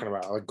you're talking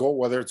about, like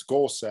whether it's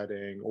goal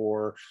setting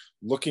or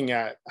looking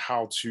at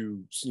how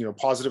to,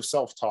 positive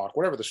self-talk,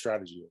 whatever the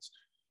strategy is.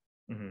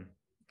 Mm-hmm.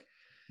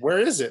 Where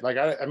is it? Like,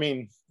 I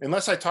mean,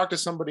 unless I talk to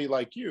somebody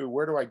like you,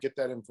 where do I get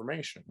that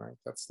information? Right.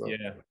 That's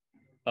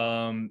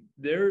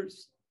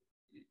there's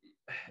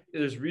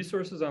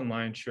resources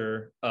online.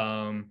 Sure.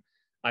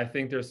 I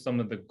think there's some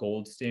of the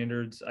gold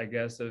standards, I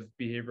guess, of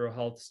behavioral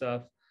health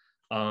stuff.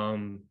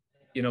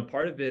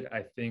 Part of it,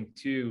 I think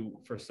too,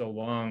 for so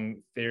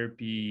long,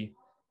 therapy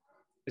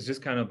is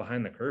just kind of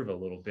behind the curve a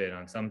little bit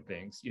on some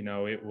things.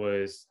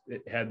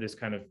 It had this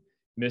kind of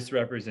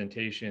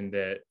misrepresentation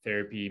that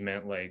therapy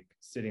meant like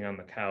sitting on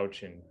the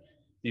couch and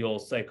the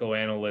old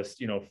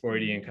psychoanalyst,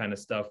 Freudian kind of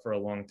stuff for a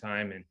long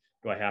time. And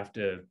do I have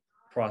to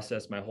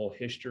process my whole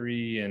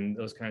history and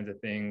those kinds of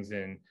things?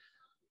 And,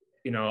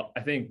 I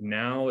think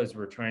now as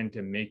we're trying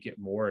to make it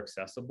more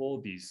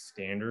accessible, these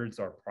standards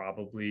are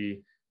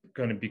probably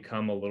going to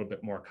become a little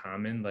bit more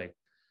common. Like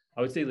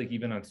I would say, like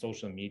even on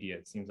social media,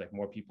 it seems like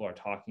more people are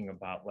talking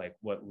about like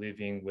what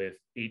living with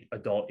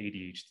adult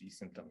ADHD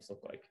symptoms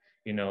look like.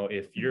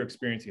 If you're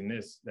experiencing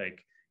this,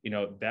 like,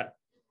 that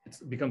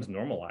it becomes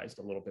normalized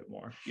a little bit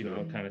more,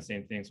 kind of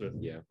same things with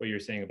what you're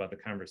saying about the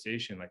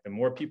conversation. Like the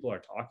more people are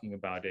talking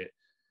about it,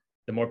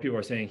 the more people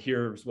are saying,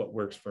 here's what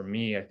works for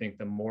me. I think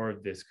the more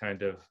of this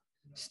kind of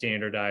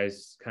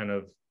standardized kind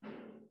of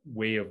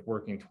way of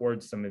working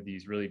towards some of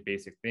these really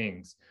basic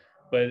things.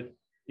 But,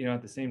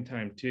 at the same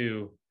time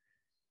too,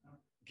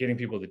 getting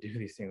people to do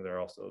these things are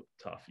also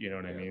tough. You know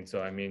what I mean?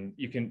 So, I mean,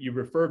 you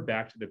refer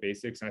back to the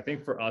basics. And I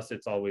think for us,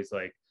 it's always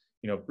like,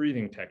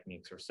 breathing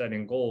techniques or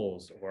setting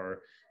goals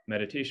or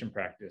meditation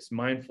practice,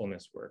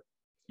 mindfulness work.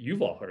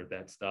 You've all heard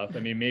that stuff. I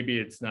mean, maybe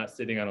it's not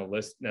sitting on a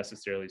list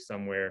necessarily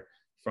somewhere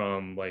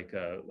from like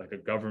a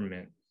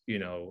government,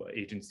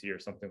 agency or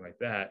something like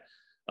that.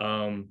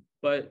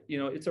 But,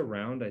 it's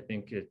around. I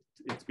think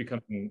it's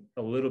becoming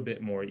a little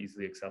bit more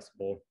easily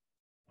accessible.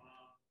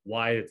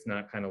 why it's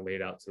not kind of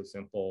laid out so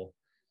simple,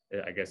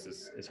 I guess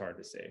is hard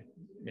to say.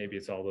 Maybe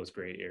it's all those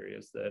gray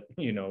areas that,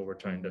 we're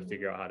trying to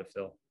figure out how to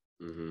fill.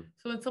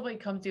 So when somebody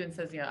comes to you and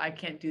says, I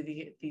can't do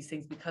these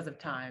things because of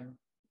time,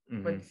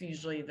 what's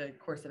usually the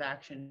course of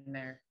action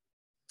there?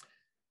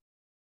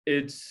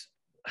 It's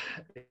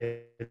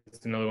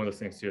another one of those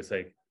things too. It's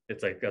like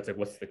that's like,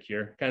 what's the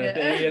cure kind of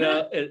thing,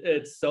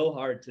 it's so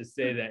hard to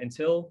say that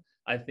until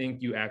I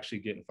think you actually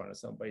get in front of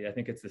somebody. I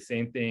think it's the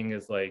same thing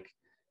as like,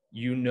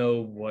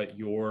 what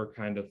your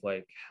kind of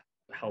like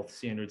health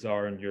standards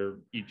are in your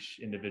each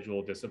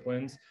individual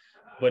disciplines,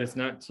 but it's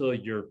not till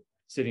you're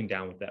sitting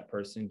down with that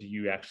person do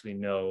you actually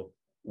know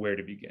where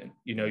to begin.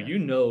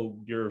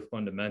 Your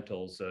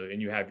fundamentals,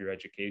 and you have your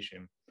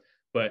education,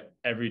 but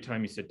every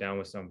time you sit down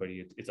with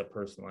somebody, it's a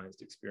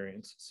personalized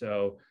experience.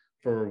 So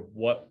for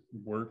what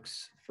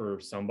works for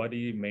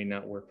somebody may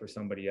not work for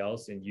somebody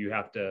else, and you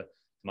have to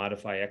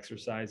modify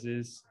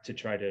exercises to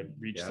try to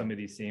reach some of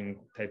these same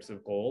types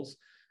of goals.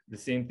 The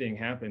same thing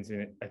happens,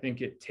 and I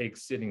think it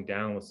takes sitting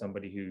down with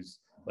somebody who's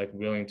like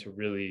willing to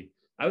really,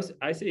 I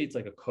say it's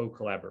like a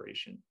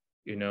co-collaboration.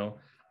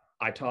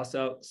 I toss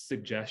out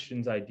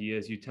suggestions,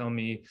 ideas. You tell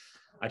me,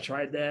 I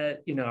tried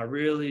that,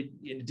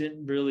 it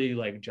didn't really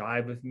like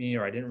jive with me,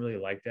 or I didn't really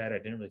like that. I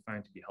didn't really find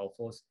it to be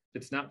helpful.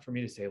 It's not for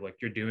me to say like,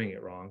 you're doing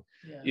it wrong.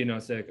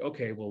 It's like,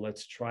 okay, well,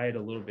 let's try it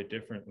a little bit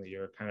differently,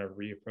 or kind of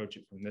reapproach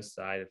it from this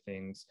side of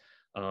things.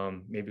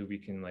 Maybe we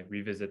can like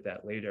revisit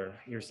that later.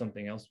 Here's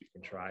something else we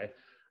can try.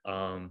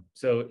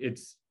 So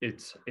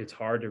it's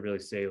hard to really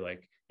say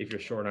like, if you're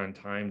short on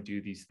time,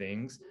 do these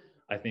things.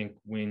 I think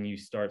when you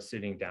start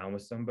sitting down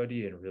with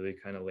somebody and really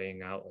kind of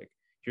laying out like,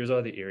 here's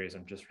all the areas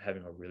I'm just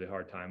having a really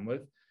hard time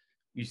with,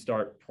 you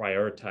start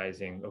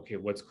prioritizing, okay,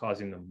 what's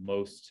causing the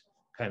most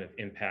kind of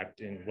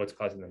impact and what's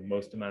causing the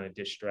most amount of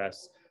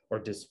distress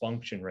or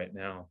dysfunction right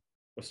now.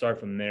 We'll start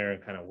from there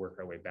and kind of work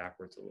our way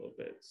backwards a little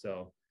bit.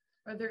 So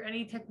are there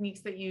any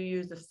techniques that you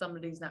use if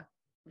somebody's not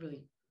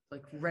really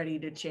like ready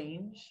to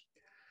change?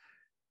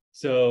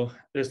 So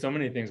there's so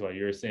many things what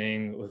you're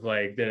saying with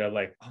like that are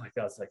like, oh my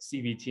God, it's like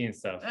CBT and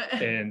stuff.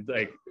 And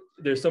like,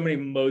 there's so many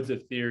modes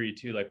of theory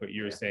too, like what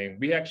you were saying.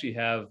 We actually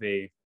have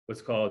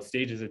what's called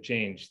stages of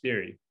change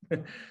theory.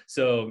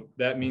 So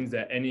that means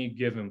that any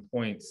given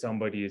point,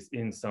 somebody is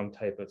in some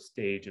type of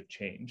stage of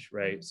change,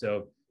 right?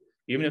 So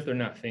even if they're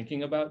not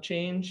thinking about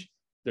change,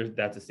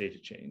 that's a stage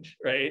of change,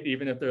 right?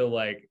 Even if they're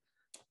like,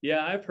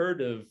 yeah, I've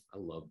heard of, I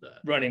love that,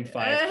 running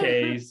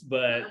 5Ks,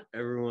 but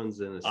everyone's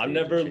in a stage I've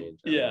never, of change.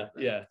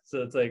 yeah.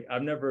 So it's like,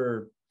 I've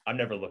never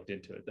looked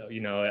into it though.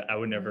 I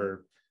would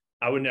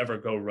never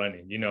go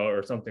running,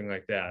 or something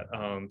like that.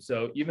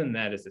 So even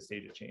that is a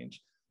stage of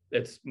change.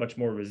 It's much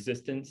more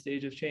resistant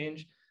stage of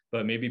change,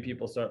 but maybe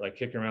people start like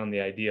kicking around the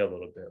idea a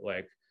little bit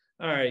like,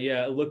 all right,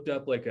 yeah, I looked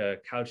up like a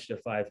couch to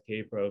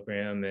 5K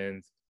program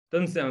and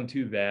doesn't sound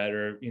too bad.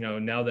 Or,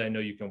 now that I know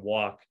you can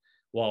walk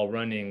while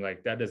running,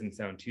 like that doesn't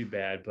sound too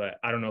bad, but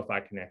I don't know if I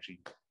can actually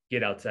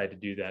get outside to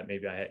do that.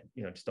 Maybe I,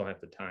 just don't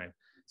have the time.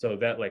 So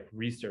that like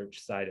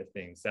research side of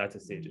things, that's a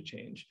stage of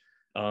change.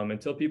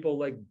 Until people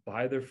like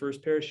buy their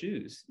first pair of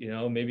shoes,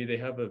 maybe they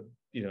have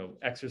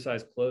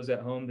exercise clothes at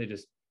home. They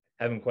just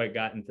haven't quite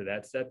gotten to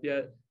that step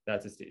yet.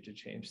 That's a stage of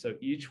change. So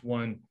each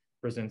one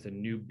presents a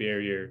new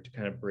barrier to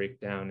kind of break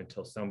down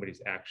until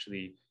somebody's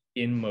actually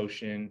in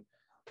motion,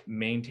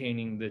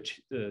 maintaining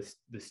the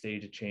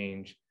stage of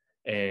change.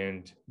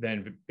 And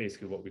then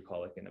basically what we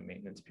call like in a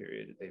maintenance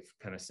period, they've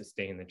kind of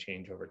sustained the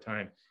change over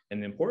time.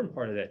 And the important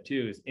part of that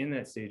too is in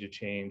that stage of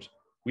change,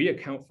 we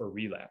account for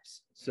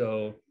relapse.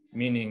 So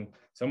meaning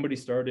somebody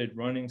started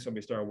running,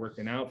 somebody started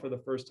working out for the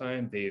first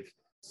time, they've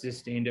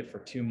sustained it for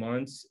 2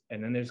 months,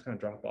 and then they just kind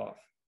of drop off.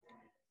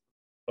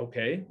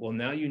 Okay, well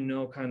now you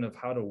know kind of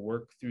how to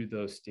work through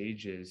those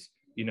stages,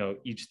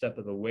 each step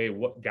of the way,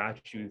 what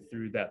got you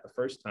through that the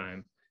first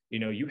time.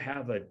 You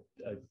have a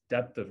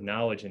depth of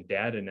knowledge and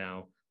data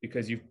now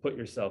because you've put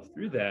yourself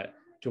through that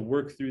to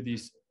work through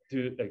these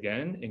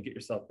again and get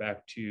yourself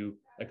back to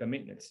like a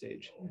maintenance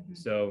stage.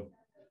 So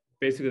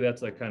basically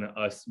that's like kind of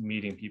us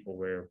meeting people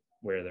where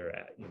they're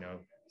at,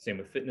 same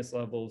with fitness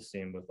levels,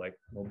 same with like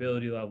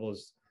mobility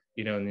levels,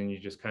 and then you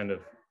just kind of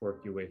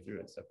work your way through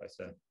it step by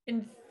step.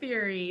 In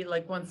theory,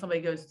 like once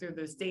somebody goes through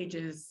those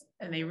stages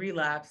and they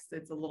relapse,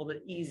 it's a little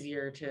bit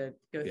easier to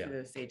go through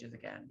those stages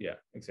again. Yeah,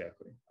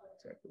 exactly.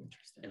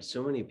 Interesting. And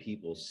so many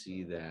people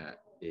see that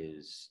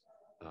is,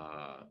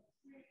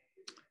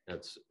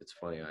 it's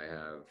funny. I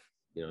have,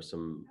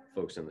 some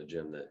folks in the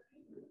gym that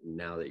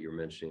now that you're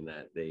mentioning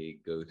that, they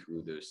go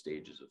through those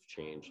stages of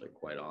change like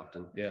quite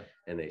often. Yeah.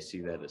 And they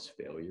see that as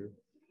failure.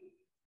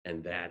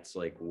 And that's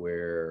like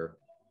where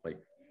like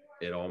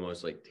it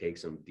almost like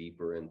takes them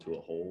deeper into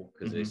a hole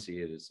because they see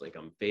it as like,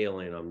 I'm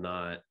failing. I'm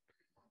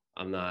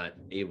not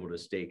able to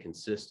stay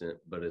consistent,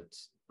 but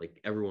it's like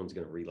everyone's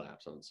going to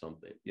relapse on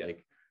something. Yeah.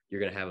 Like you're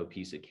going to have a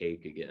piece of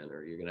cake again,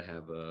 or you're going to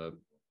have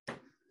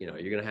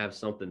you're going to have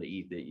something to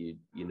eat that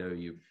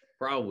you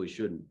probably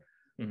shouldn't,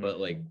 but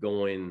like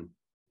going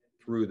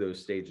through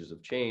those stages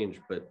of change.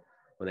 But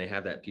when they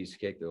have that piece of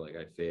cake, they're like,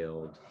 I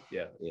failed.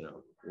 Yeah. You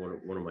know,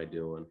 what am I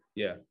doing?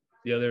 Yeah.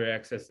 The other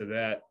access to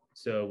that,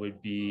 so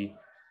would be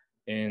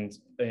in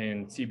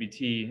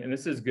CBT, and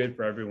this is good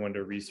for everyone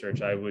to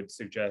research. I would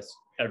suggest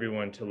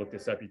everyone to look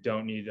this up. You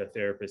don't need a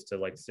therapist to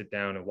like sit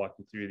down and walk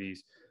you through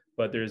these,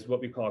 but there's what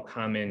we call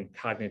common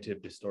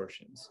cognitive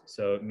distortions.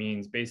 So it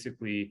means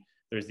basically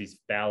there's these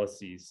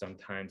fallacies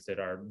sometimes that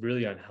are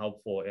really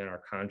unhelpful in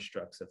our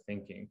constructs of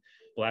thinking.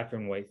 Black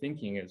and white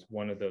thinking is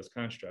one of those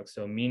constructs.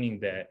 So meaning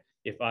that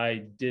if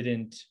I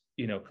didn't,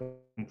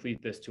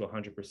 complete this to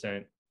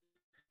 100%,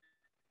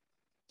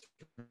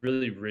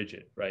 really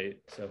rigid, right?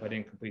 So if I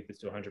didn't complete this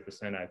to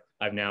 100%,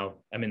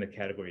 I'm in the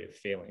category of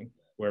failing,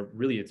 where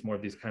really it's more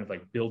of these kind of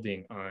like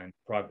building on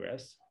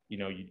progress.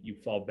 You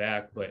fall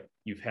back, but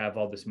you have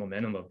all this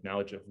momentum of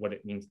knowledge of what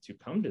it means to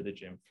come to the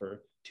gym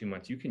for 2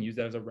 months. You can use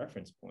that as a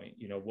reference point.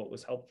 What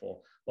was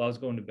helpful? Well, I was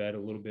going to bed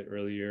a little bit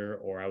earlier,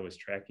 or I was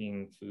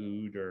tracking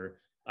food, or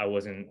I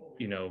wasn't,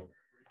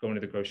 going to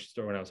the grocery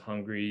store when I was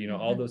hungry,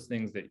 all those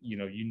things that,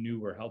 you knew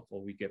were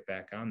helpful. We get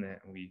back on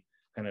that and we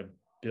kind of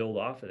build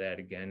off of that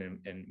again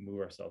and move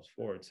ourselves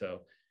forward.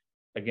 So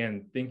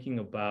again, thinking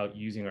about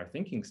using our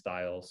thinking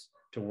styles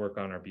to work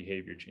on our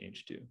behavior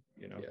change too,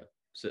 Yeah.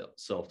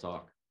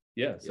 Self-talk.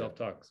 Yeah.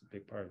 Self-talk is a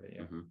big part of it.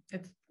 Yeah. Mm-hmm.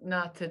 It's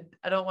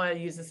I don't want to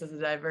use this as a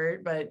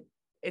divert, but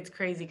it's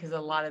crazy because a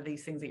lot of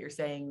these things that you're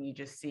saying, you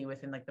just see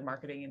within like the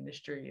marketing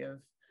industry of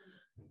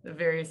the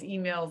various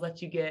emails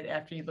that you get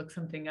after you look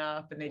something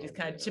up, and they just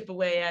kind of chip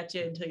away at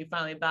you until you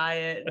finally buy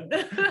it.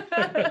 But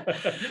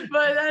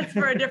that's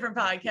for a different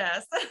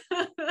podcast.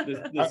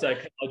 The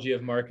psychology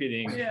of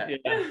marketing. Yeah.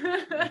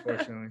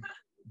 Unfortunately.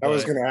 I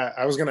was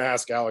gonna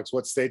ask Alex,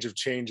 what stage of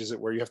change is it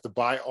where you have to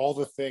buy all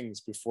the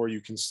things before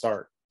you can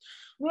start?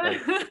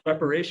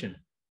 Preparation.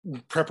 Yeah,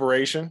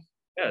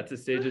 it's a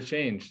stage of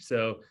change.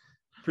 So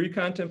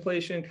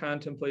pre-contemplation,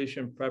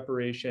 contemplation,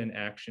 preparation,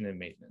 action, and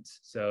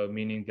maintenance. So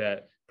meaning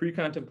that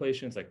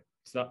pre-contemplation is like,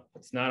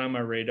 it's not on my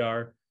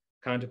radar.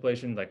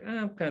 Contemplation, like,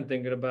 I'm kind of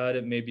thinking about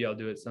it. Maybe I'll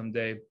do it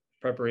someday.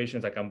 Preparation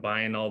is like, I'm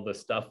buying all the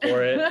stuff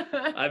for it.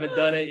 I haven't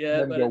done it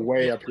yet. But go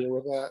way up here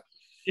with that.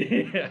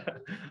 Yeah.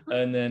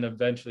 And then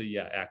eventually,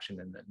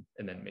 action and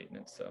then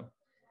maintenance. So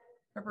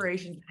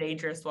Preparation's a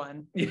dangerous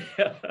one.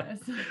 Yeah.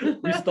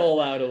 We stall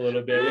out a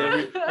little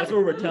bit. That's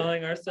where we're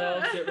telling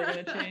ourselves that we're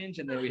going to change.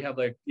 And then we have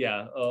like,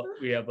 a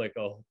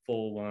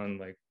full on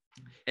like.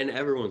 And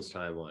everyone's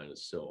timeline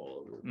is still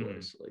all over the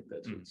place. Like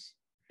that's what's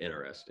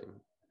interesting.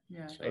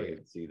 Yeah. So I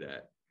can see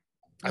that.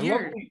 I was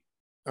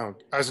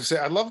gonna say,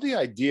 I love the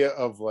idea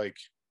of like,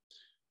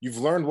 you've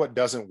learned what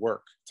doesn't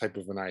work type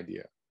of an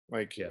idea.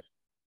 Like,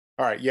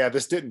 all right,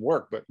 this didn't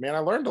work, but man, I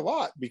learned a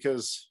lot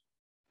because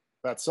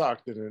that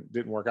sucked and it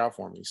didn't work out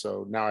for me.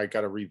 So now I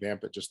got to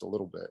revamp it just a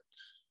little bit.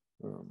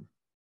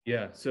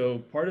 So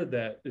part of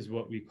that is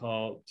what we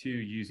call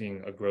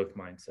using a growth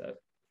mindset.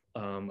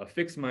 A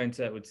fixed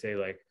mindset would say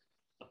like,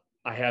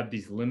 I have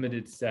these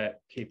limited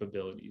set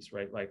capabilities,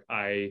 right? Like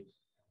I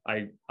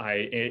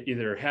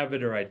either have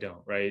it or I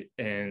don't, right?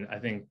 And I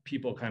think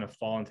people kind of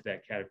fall into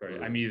that category.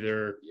 I'm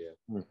either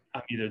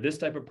this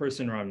type of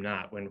person or I'm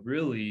not. When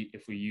really,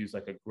 if we use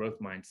like a growth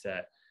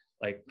mindset,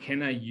 like,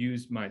 can I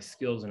use my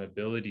skills and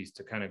abilities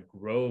to kind of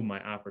grow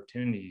my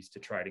opportunities to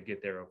try to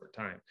get there over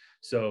time?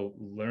 So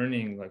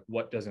learning like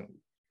what doesn't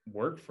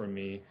work for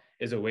me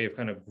is a way of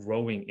kind of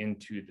growing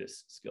into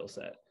this skill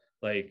set.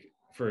 Like,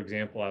 for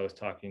example, I was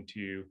talking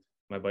to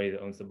my buddy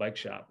that owns the bike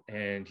shop,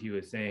 and he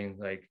was saying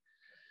like,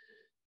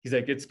 he's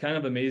like, it's kind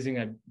of amazing.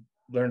 I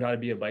learned how to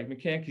be a bike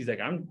mechanic. He's like,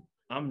 I'm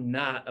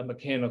not a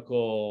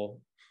mechanical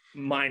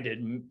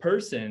minded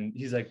person.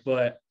 He's like,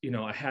 but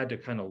I had to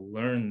kind of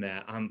learn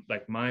that. I'm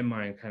like, my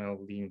mind kind of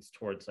leans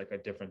towards like a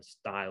different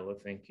style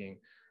of thinking.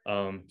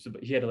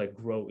 But he had to like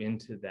grow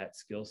into that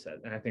skill set.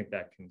 And I think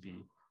that can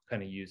be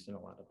kind of used in a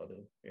lot of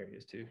other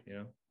areas too,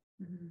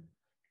 Mm-hmm.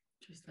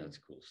 That's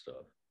cool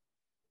stuff.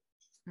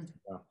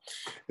 Yeah.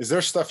 Is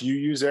there stuff you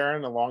use,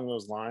 Aaron, along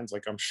those lines?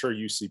 Like, I'm sure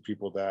you see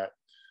people that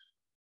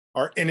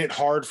are in it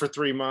hard for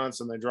 3 months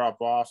and they drop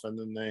off and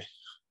then they.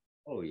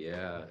 Oh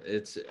yeah.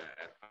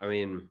 I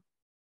mean,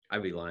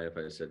 I'd be lying if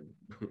I said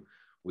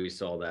we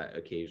saw that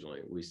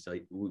occasionally. We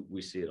see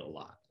it a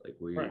lot. Like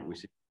we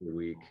see it every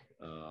week.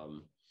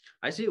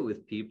 I see it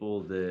with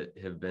people that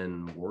have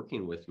been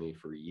working with me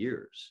for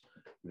years.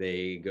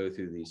 They go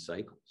through these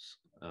cycles.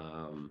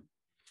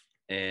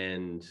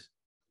 And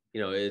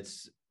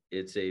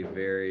it's a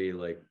very,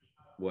 like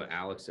what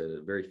Alex said, a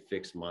very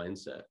fixed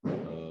mindset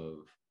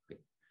of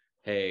like,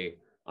 hey,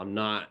 I'm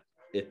not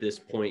at this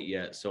point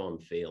yet, so I'm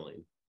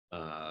failing.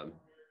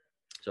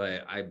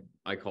 So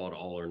I call it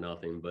all or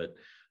nothing, but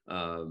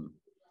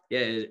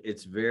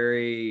it's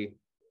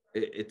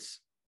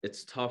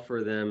tough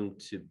for them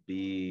to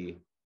be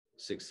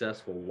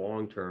successful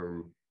long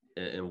term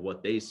and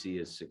what they see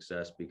as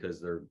success, because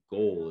their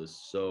goal is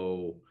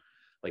so,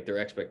 like, their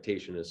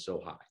expectation is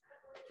so high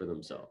for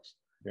themselves.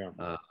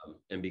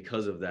 And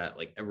because of that,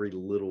 like, every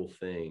little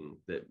thing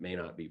that may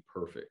not be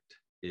perfect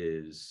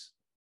is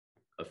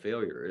a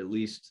failure, at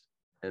least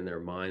in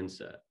their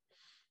mindset.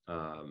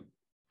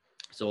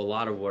 So a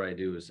lot of what I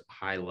do is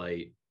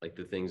highlight like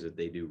the things that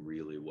they do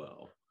really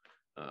well.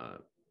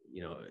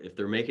 You know, if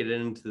they're making it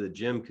into the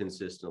gym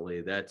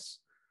consistently,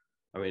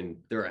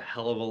 they're a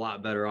hell of a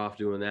lot better off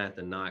doing that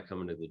than not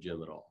coming to the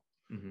gym at all.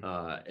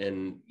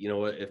 And you know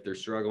what, if they're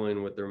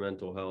struggling with their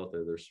mental health,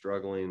 or they're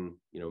struggling,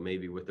 you know,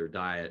 maybe with their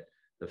diet,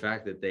 the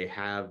fact that they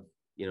have,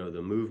 you know,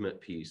 the movement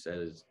piece,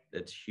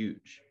 that's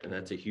huge, and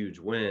that's a huge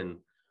win.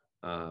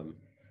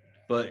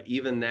 But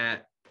even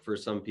that, for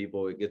some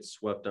people, it gets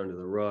swept under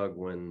the rug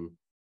when,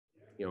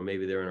 you know,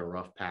 maybe they're in a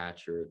rough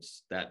patch, or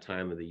it's that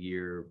time of the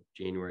year.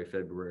 January,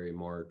 February,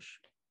 March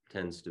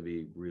tends to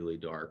be really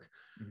dark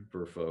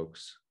for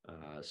folks.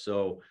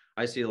 So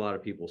I see a lot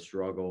of people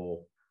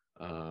struggle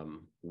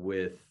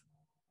with,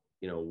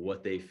 you know,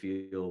 what they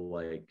feel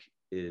like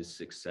is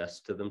success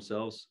to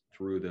themselves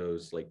through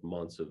those like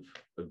months of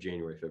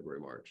January, February,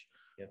 March,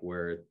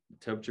 where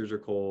temperatures are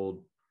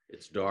cold,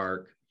 it's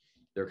dark,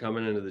 they're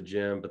coming into the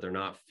gym, but they're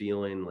not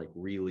feeling like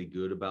really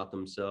good about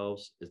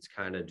themselves. It's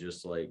kind of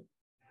just like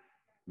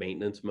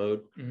maintenance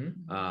mode.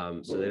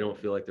 So they don't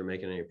feel like they're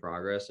making any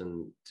progress.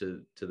 And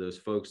to those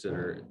folks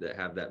that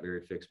have that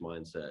very fixed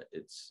mindset,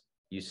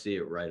 you see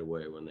it right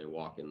away when they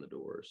walk in the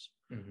doors,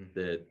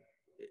 that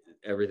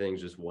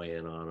everything's just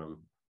weighing on them.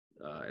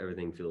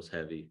 Everything feels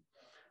heavy.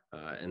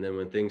 And then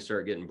when things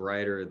start getting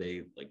brighter,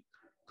 they like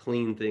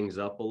clean things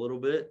up a little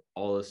bit.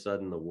 All of a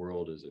sudden the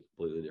world is a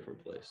completely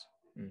different place.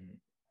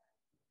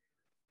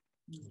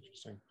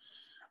 Interesting.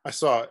 I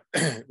saw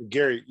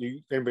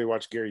Gary. Anybody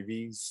watch Gary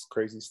V's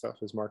crazy stuff,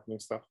 his marketing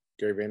stuff?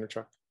 Gary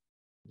Vaynerchuk.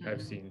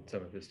 I've seen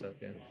some of his stuff.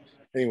 Yeah.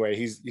 Anyway,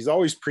 he's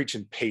always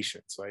preaching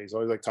patience. Right? He's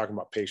always like talking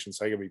about patience.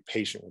 So you gotta be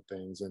patient with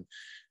things. And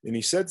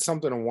he said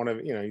something on one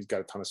of, you know, he's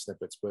got a ton of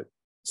snippets, but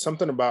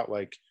something about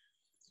like,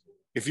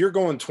 if you're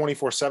going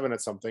 24/7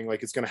 at something,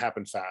 like it's going to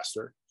happen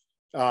faster.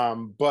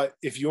 But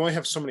if you only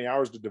have so many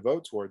hours to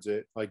devote towards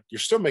it, like you're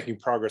still making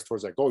progress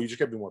towards that goal. You just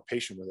got to be more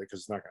patient with it, because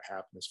it's not going to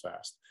happen as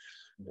fast.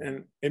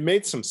 And it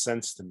made some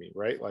sense to me,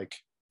 right? Like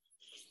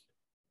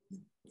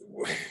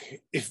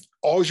if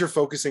all you're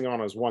focusing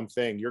on is one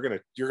thing, you're going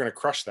to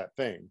crush that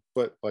thing.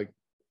 But like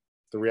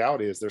the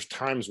reality is there's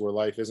times where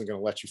life isn't going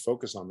to let you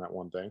focus on that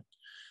one thing.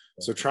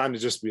 So trying to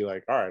just be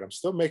like, all right, I'm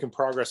still making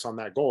progress on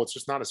that goal. It's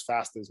just not as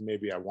fast as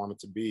maybe I want it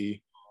to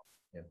be.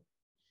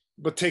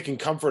 But taking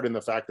comfort in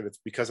the fact that it's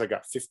because I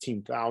got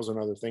 15,000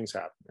 other things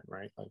happening,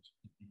 right? Like,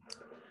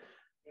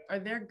 are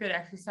there good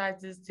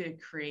exercises to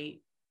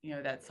create, you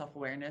know, that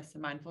self-awareness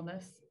and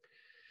mindfulness?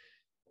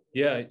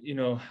 Yeah, you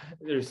know,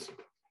 there's,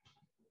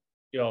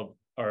 you know,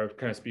 are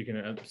kind of speaking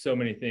of so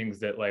many things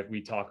that like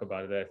we talk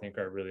about that I think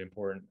are really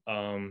important.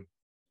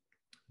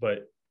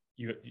 But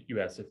you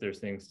asked if there's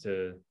things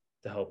to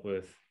help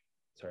with,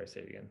 sorry,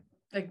 say it again.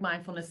 Like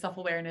mindfulness,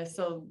 self-awareness.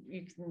 So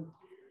you can,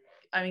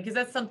 I mean, because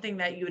that's something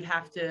that you would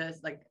have to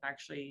like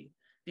actually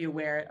be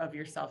aware of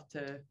yourself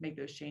to make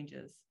those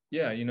changes.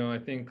 Yeah, you know, I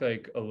think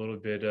like a little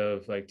bit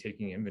of like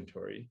taking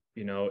inventory,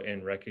 you know,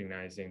 and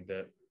recognizing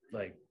that,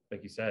 like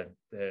you said,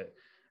 that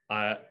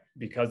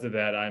because of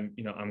that, I'm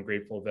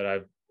grateful that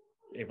I've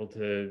able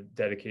to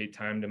dedicate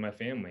time to my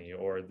family,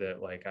 or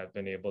that like I've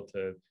been able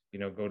to, you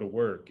know, go to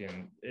work.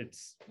 And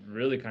it's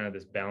really kind of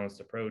this balanced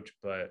approach.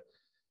 But,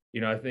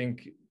 you know, I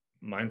think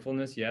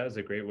mindfulness, is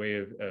a great way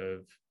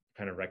of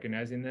kind of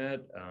recognizing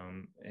that,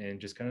 and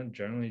just kind of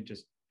generally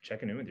just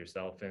checking in with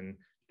yourself. And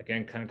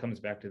again, kind of comes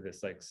back to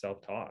this like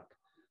self-talk,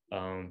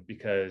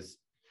 because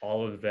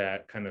all of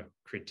that kind of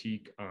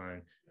critique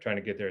on trying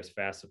to get there as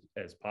fast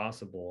as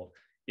possible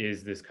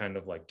is this kind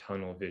of like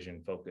tunnel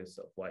vision focus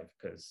of life.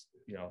 Because,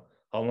 you know,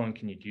 how long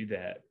can you do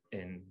that?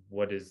 And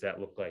what does that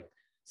look like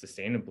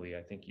sustainably?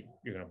 I think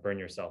you're going to burn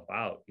yourself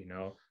out, you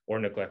know, or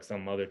neglect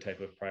some other type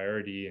of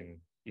priority. And,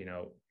 you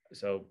know,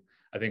 so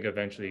I think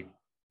eventually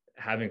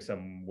having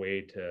some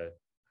way to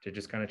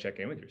just kind of check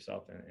in with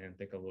yourself and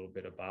think a little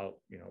bit about,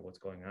 you know, what's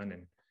going on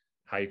and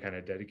how you kind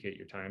of dedicate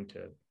your time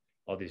to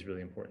all these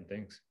really important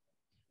things.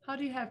 How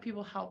do you have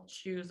people help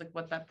choose like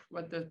what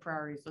those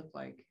priorities look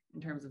like in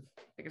terms of,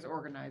 I guess,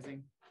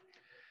 organizing?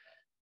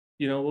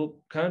 You know, we'll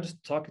kind of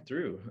just talk it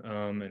through,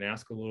 and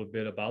ask a little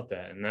bit about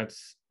that. And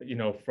that's, you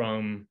know,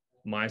 from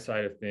my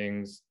side of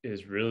things,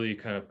 is really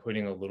kind of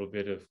putting a little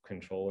bit of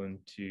control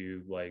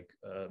into like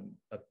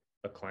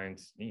a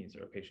client's needs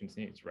or a patient's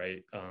needs,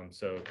 right?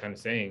 So kind of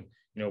saying,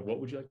 you know,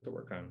 what would you like to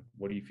work on?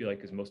 What do you feel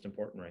like is most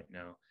important right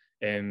now?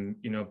 And,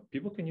 you know,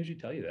 people can usually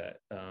tell you that.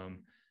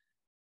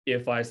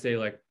 If I say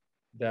like,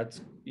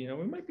 that's, you know,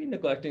 we might be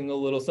neglecting a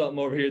little something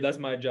over here, that's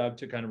my job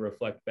to kind of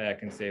reflect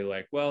back and say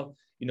like, well,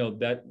 you know,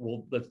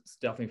 let's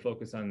definitely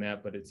focus on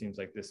that, but it seems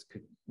like this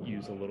could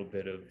use a little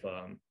bit of,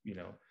 you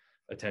know,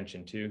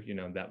 attention too. You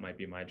know, that might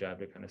be my job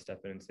to kind of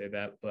step in and say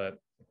that. But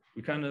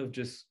we kind of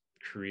just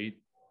create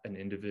an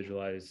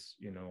individualized,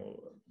 you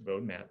know,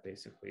 roadmap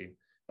basically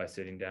by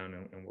sitting down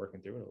and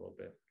working through it a little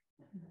bit.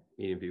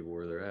 Meeting people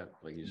where they're at,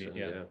 like you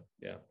said.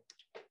 Yeah.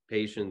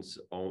 Patience,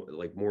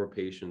 like more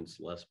patience,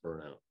 less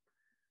burnout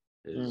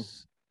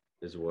is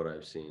what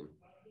I've seen.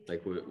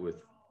 Like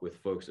with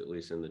folks, at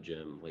least in the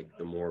gym, like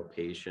the more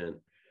patient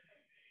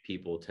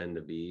people tend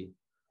to be,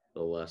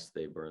 the less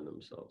they burn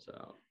themselves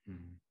out,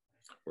 Mhm.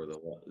 or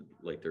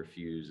like their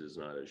fuse is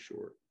not as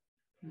short.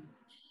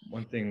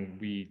 One thing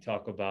we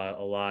talk about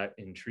a lot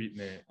in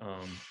treatment,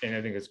 and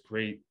I think it's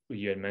great what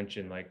you had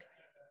mentioned, like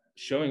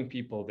showing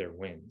people their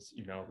wins,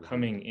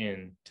 coming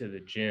in to the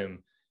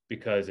gym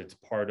because it's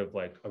part of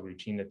like a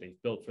routine that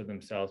they've built for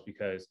themselves,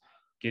 because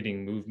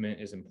getting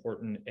movement is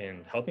important,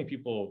 and helping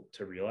people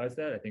to realize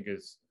that, I think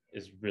is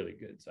really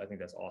good. So I think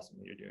that's awesome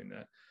that you're doing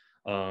that.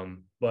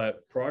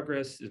 But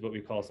progress is what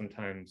we call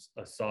sometimes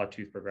a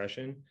sawtooth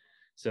progression.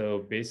 So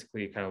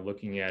basically kind of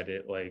looking at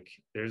it like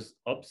there's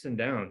ups and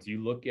downs.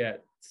 You look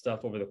at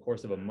stuff over the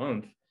course of a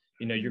month,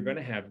 you're going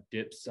to have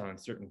dips on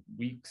certain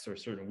weeks or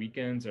certain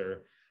weekends,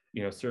 or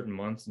certain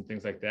months and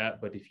things like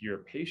that. But if you're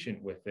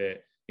patient with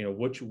it,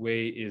 which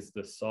way is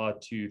the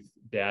sawtooth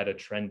data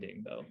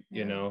trending though?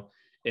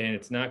 And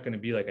it's not going to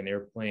be like an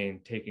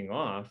airplane taking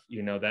off.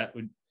 That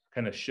would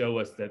kind of show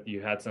us that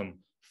you had some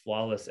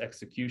flawless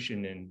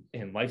execution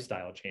and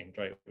lifestyle change,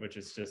 right? Which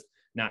is just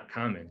not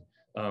common.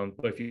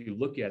 But if you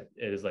look at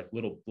it as like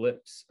little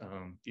blips,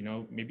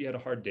 maybe you had a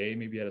hard day,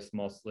 maybe you had a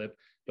small slip,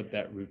 but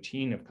that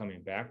routine of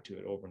coming back to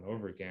it over and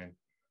over again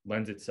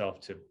lends itself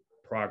to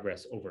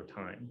progress over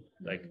time,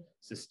 like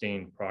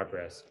sustained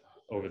progress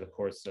over the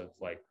course of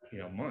like,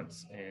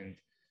 months. And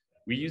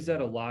we use that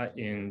a lot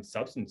in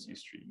substance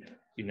use treatment.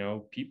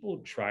 People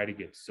try to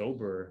get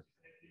sober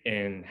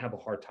and have a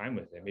hard time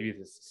with it. Maybe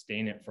they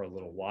sustain it for a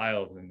little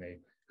while, then they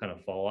kind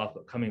of fall off,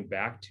 but coming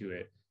back to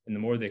it, and the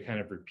more they kind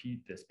of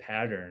repeat this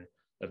pattern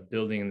of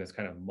building this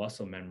kind of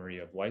muscle memory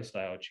of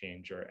lifestyle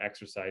change, or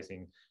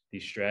exercising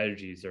these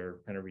strategies, or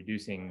kind of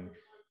reducing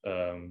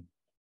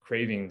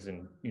cravings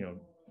and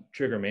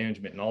trigger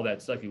management and all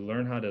that stuff, you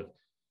learn how to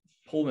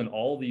pull in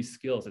all these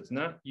skills. It's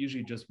not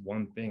usually just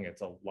one thing,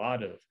 it's a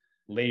lot of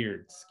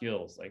layered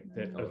skills like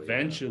that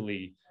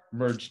eventually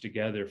merge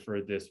together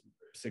for this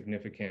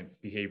significant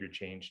behavior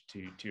change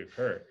to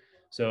occur.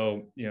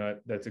 So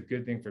that's a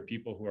good thing for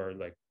people who are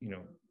like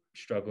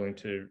struggling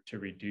to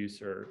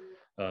reduce or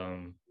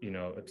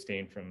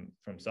abstain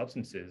from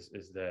substances,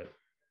 is that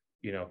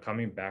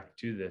coming back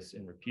to this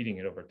and repeating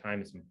it over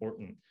time is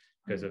important,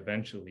 because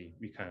eventually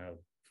we kind of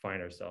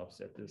find ourselves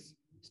at this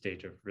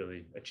stage of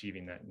really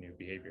achieving that new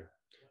behavior.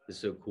 It's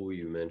so cool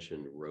you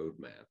mentioned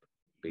roadmap,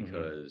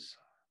 because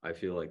I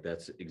feel like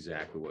that's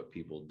exactly what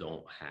people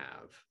don't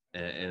have,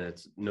 and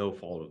it's no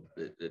fault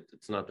of it.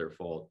 It's not their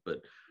fault,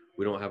 but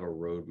we don't have a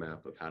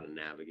roadmap of how to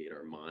navigate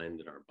our mind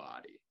and our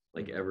body.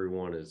 Like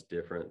everyone is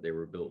different. They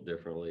were built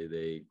differently.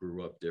 They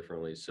grew up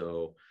differently.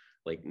 So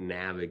like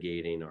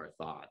navigating our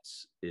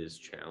thoughts is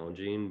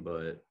challenging,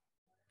 but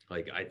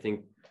like I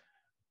think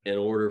in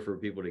order for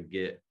people to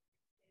get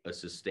a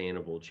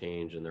sustainable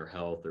change in their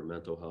health or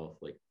mental health,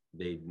 like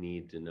they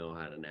need to know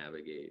how to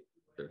navigate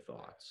their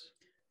thoughts.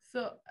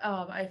 So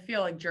I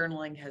feel like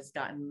journaling has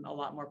gotten a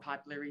lot more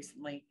popular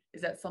recently.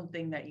 Is that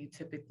something that you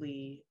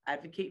typically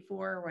advocate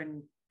for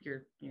when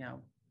you're,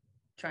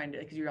 trying to,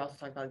 because you're also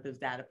talking about like those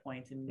data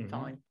points and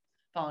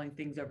following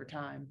things over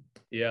time?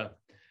 Yeah.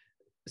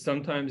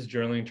 Sometimes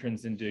journaling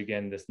turns into,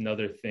 again, this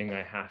another thing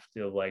I have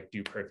to like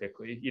do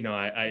perfectly.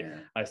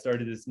 I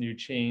started this new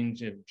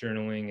change of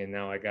journaling, and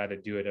now I got to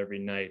do it every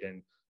night.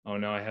 And oh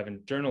no, I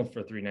haven't journaled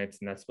for 3 nights,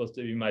 and that's supposed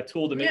to be my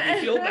tool to make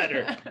me feel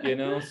better.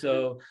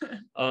 So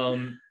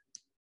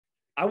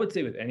I would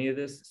say with any of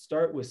this,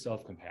 start with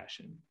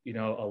self-compassion.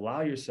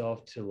 Allow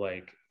yourself to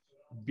like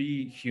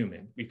be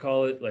human. We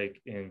call it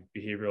like in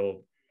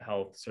behavioral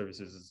health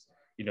services,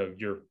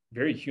 your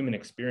very human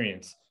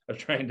experience of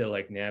trying to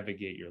like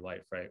navigate your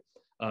life, right?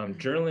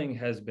 Journaling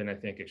has been, I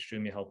think,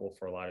 extremely helpful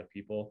for a lot of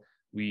people.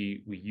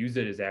 We use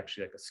it as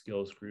actually like a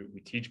skills group.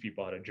 We teach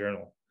people how to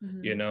journal,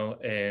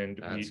 and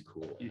that's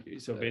cool.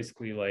 So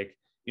basically, like,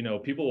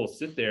 people will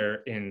sit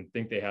there and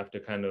think they have to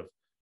kind of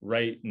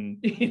write and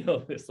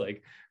this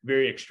like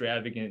very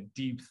extravagant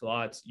deep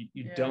thoughts.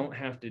 You don't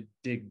have to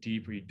dig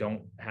deep, or you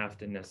don't have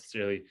to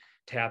necessarily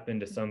tap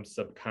into some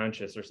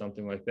subconscious or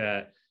something like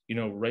that.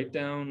 Write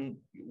down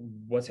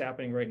what's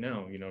happening right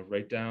now,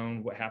 write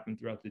down what happened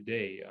throughout the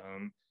day.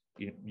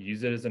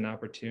 Use it as an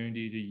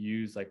opportunity to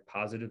use like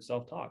positive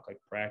self-talk, like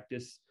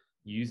practice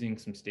using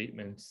some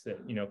statements that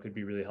could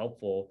be really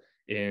helpful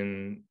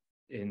in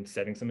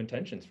setting some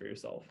intentions for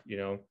yourself.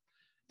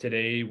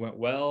 Today went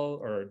well,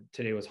 or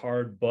today was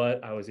hard,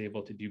 but I was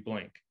able to do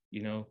blank.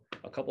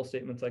 A couple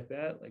statements like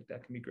that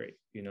can be great.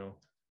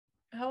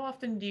 How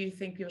often do you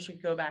think people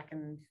should go back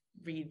and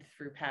read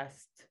through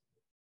past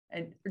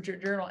and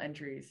journal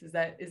entries? Is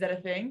that a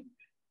thing?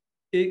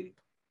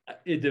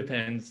 It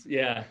depends.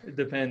 Yeah, it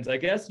depends. I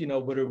guess,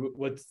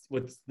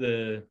 what's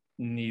the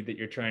need that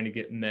you're trying to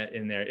get met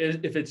in there?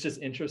 If it's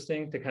just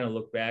interesting to kind of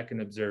look back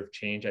and observe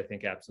change, I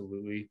think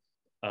absolutely.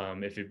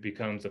 If it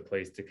becomes a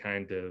place to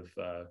kind of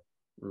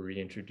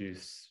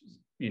reintroduce,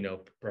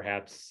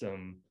 perhaps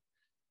an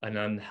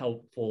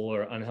unhelpful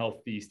or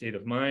unhealthy state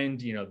of mind,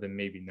 then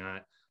maybe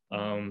not.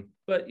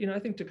 But I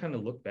think to kind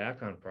of look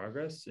back on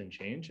progress and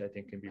change, I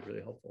think can be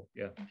really helpful.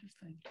 Yeah.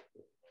 Interesting.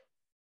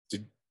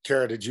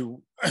 Kara, did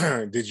you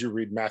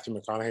read Matthew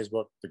McConaughey's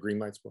book, The Green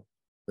Lights book?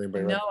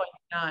 Anybody No, read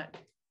I'm not.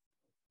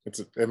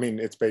 I mean,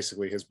 it's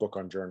basically his book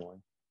on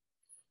journaling.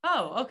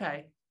 Oh,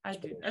 okay. I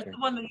do. That's the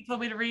one that you told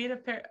me to read.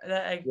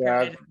 That I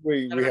Yeah,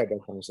 we had that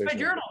I conversation.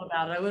 journaled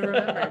about it. I would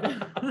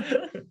remember.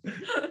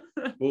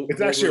 It's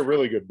actually a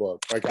really good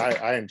book. Like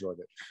I enjoyed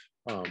it.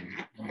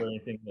 Remember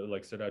anything that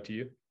like stood out to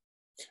you?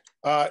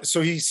 So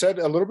he said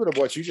a little bit of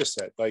what you just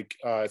said. Like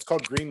it's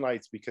called Green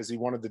Lights because he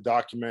wanted to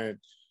document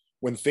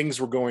when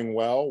things were going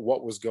well,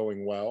 what was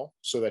going well,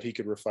 so that he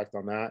could reflect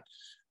on that.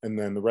 And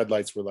then the red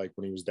lights were like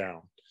when he was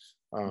down.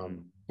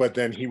 But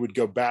then he would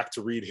go back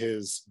to read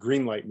his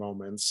green light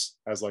moments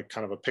as like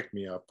kind of a pick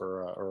me up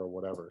or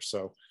whatever.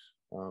 So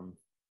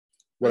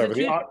whatever.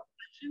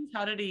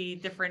 How did he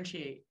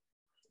differentiate?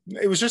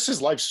 It was just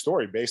his life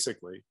story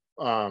basically.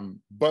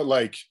 But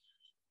like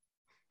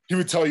he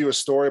would tell you a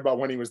story about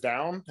when he was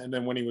down, and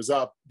then when he was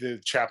up, the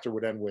chapter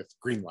would end with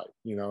green light,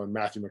 you know, and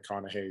Matthew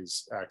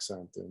McConaughey's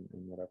accent and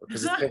whatever,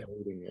 because it's him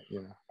reading it,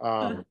 you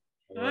know.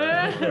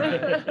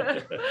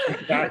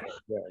 Exactly.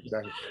 Yeah,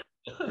 exactly.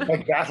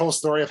 Like that whole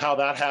story of how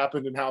that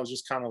happened and how it was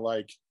just kind of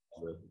like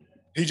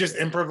he just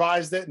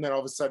improvised it, and then all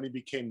of a sudden he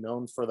became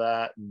known for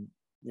that. And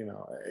you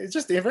know, it's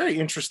just a very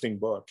interesting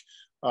book.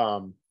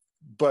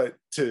 But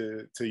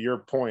to your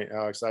point,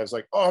 Alex, I was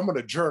like, oh, I'm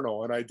gonna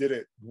journal, and I did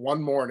it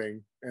one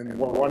morning and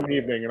one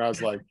evening, and I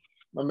was like,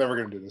 I'm never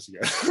gonna do this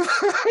again.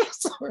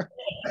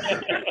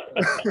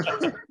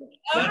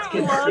 I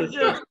would love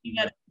to see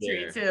that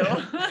history too.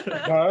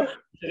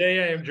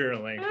 Today I am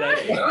journaling.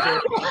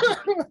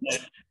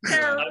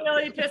 Kara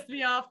really pissed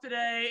me off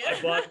today.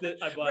 I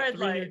bought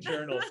 3 new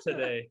journals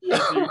today.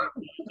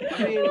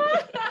 I mean,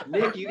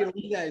 Nick, you can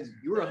leave that.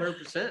 You were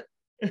 100%.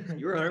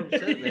 You were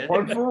 100%, man.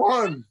 1 for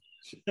 1.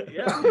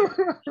 Yeah.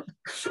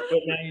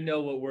 But now you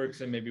know what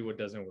works and maybe what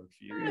doesn't work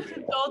for you.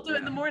 Don't do it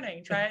in the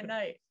morning. Try at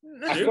night.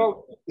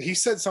 He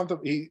said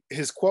something.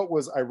 His quote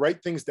was, "I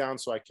write things down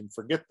so I can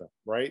forget them."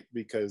 Right,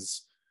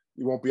 because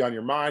you won't be on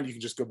your mind. You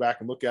can just go back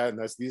and look at it,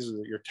 and these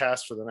are your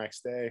tasks for the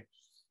next day.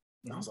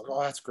 And I was like,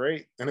 "Oh, that's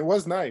great," and it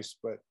was nice,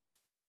 but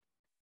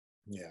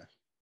yeah,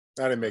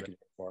 I didn't make it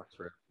far.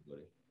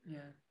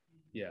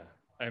 Yeah.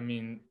 I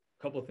mean,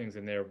 a couple of things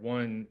in there.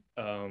 One,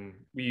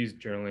 we use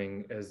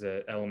journaling as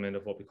an element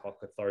of what we call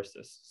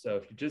catharsis. So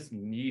if you just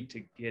need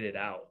to get it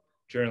out,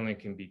 journaling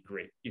can be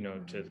great, you know,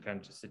 to kind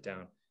of just sit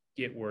down,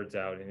 get words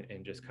out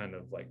and just kind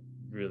of like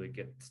really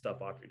get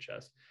stuff off your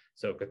chest.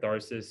 So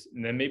catharsis,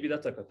 and then maybe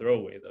that's like a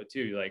throwaway though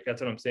too. Like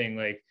that's what I'm saying.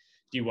 Like,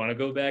 do you want to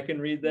go back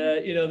and read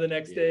that, you know, the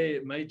next day?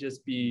 It might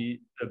just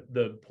be,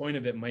 the point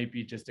of it might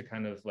be just to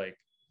kind of like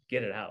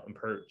get it out and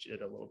purge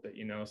it a little bit,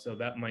 you know? So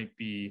that might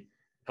be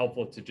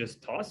helpful to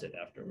just toss it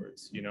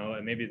afterwards, you know,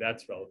 and maybe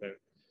that's relevant.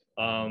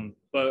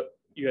 But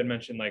you had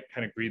mentioned like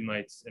kind of green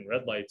lights and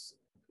red lights.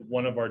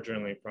 One of our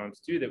journaling prompts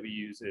too that we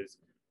use is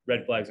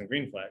red flags and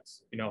green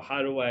flags. You know,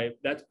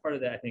 that's part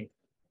of that, I think,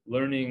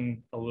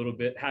 learning a little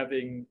bit,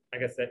 having, I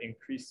guess, that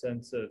increased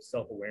sense of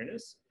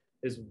self-awareness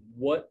is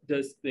what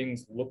do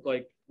things look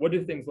like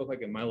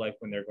in my life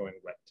when they're going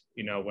right?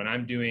 You know, when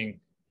I'm doing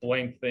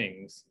blank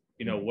things,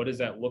 you know, what does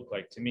that look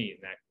like to me?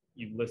 And that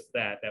you list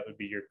that would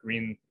be your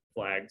green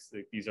flags.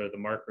 These are the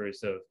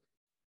markers of,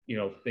 you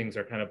know, things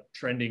are kind of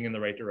trending in the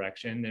right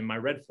direction, and my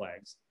red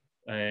flags.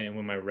 And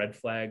when my red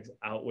flags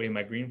outweigh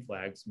my green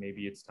flags,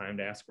 maybe it's time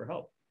to ask for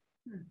help.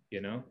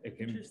 You know, it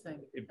can.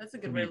 Interesting. That's a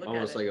good way to look at it.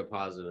 Almost like a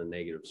positive and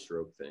negative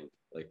stroke thing,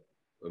 like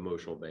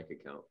emotional bank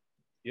account.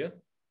 Yeah.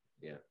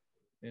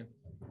 That's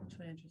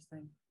really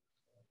interesting.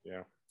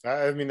 Yeah,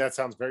 I mean that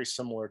sounds very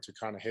similar to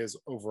kind of his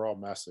overall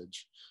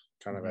message,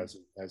 kind of as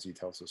he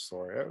tells his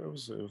story. It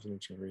was an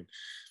interesting read.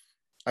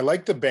 I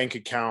like the bank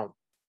account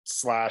 /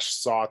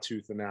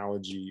 sawtooth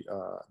analogy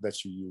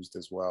that you used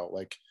as well.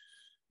 Like,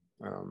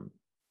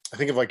 I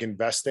think of like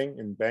investing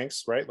in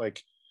banks, right?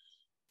 Like,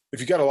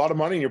 if you got a lot of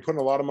money and you're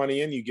putting a lot of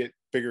money in, you get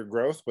bigger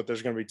growth, but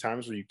there's going to be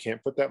times where you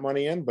can't put that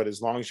money in. But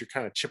as long as you're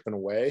kind of chipping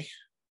away,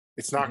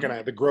 it's not going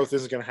to, the growth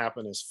isn't going to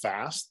happen as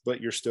fast,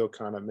 but you're still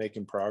kind of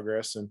making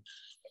progress. And,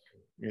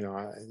 you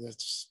know,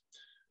 that's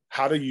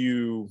how do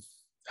you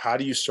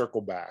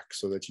circle back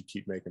so that you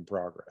keep making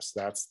progress?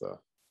 That's the,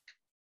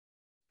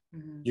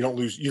 you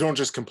don't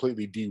just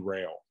completely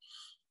derail.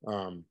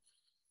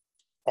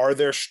 Are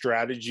there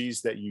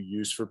strategies that you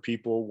use for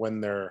people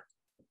when they're,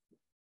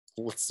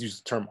 let's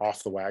use the term,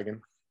 off the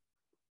wagon?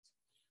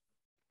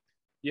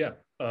 Yeah.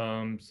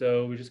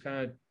 So we just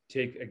kind of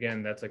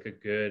again, that's like a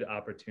good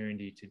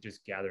opportunity to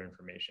just gather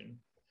information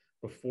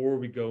before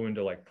we go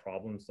into like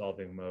problem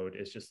solving mode.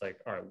 It's just like,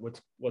 all right,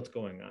 what's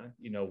going on?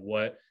 You know,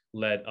 what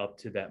led up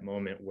to that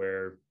moment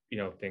where, you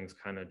know, things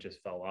kind of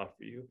just fell off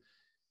for you.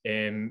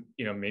 And,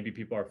 you know, maybe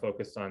people are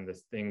focused on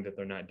this thing that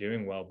they're not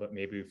doing well, but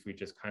maybe if we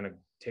just kind of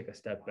take a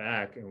step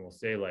back and we'll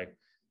say like,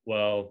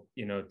 well,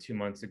 you know, 2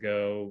 months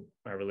ago,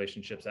 my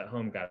relationships at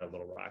home got a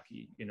little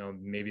rocky, you know,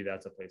 maybe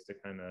that's a place to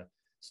kind of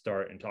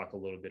start and talk a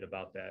little bit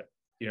about that.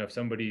 You know, if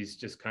somebody's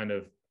just kind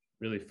of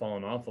really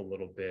fallen off a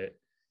little bit,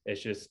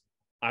 it's just,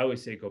 I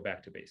always say, go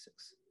back to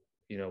basics.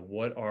 You know,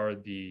 what are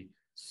the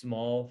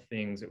small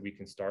things that we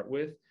can start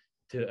with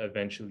to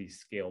eventually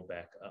scale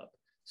back up?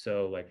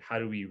 So like, how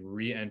do we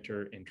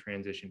re-enter and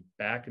transition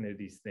back into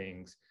these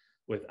things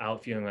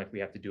without feeling like we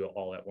have to do it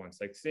all at once?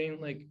 Like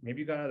saying, like,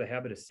 maybe you got out of the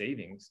habit of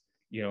savings,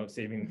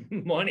 saving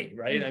money,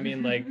 right? I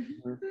mean, like,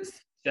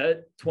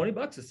 set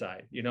 $20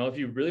 aside. If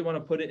you really want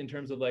to put it in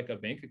terms of like a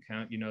bank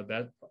account,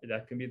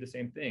 that can be the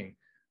same thing,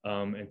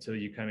 until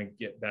you kind of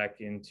get back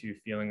into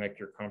feeling like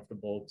you're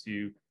comfortable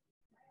to,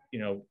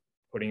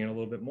 putting in a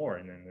little bit more.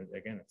 And then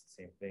again, it's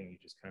the same thing. You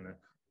just kind of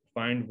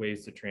find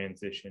ways to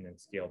transition and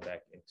scale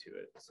back into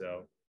it.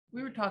 So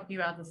we were talking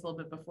about this a little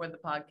bit before the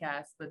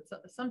podcast, but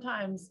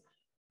sometimes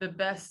the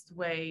best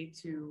way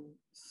to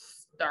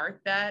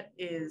start that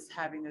is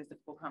having those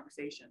difficult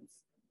conversations.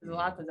 Because a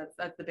lot of times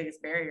that's the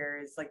biggest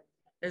barrier, is like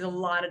there's a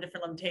lot of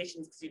different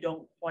limitations because you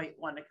don't quite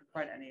want to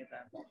confront any of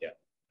them. Yeah.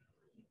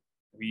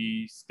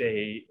 We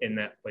stay in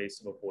that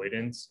place of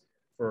avoidance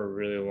for a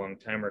really long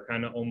time. We're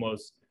kind of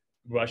almost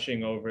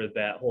rushing over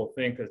that whole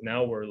thing because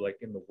now we're like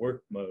in the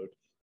work mode.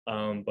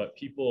 But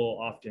people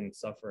often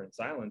suffer in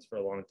silence for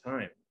a long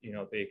time.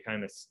 They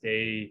kind of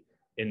stay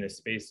in this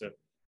space of,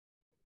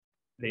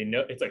 they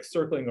know it's like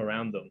circling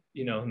around them,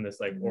 in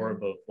this like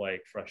orb of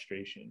like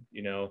frustration,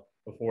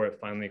 before it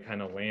finally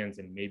kind of lands.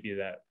 And maybe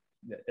that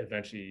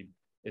eventually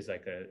is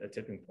like a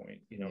tipping point,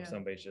 if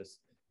somebody's just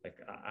like,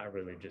 I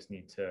really just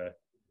need to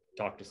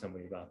talk to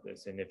somebody about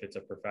this. And if it's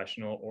a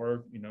professional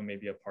or,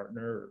 maybe a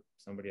partner or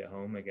somebody at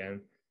home,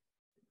 again,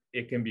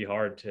 it can be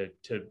hard to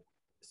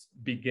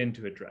begin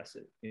to address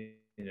it.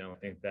 I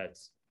think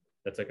that's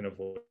like an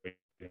avoidance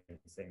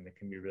thing that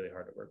can be really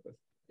hard to work with.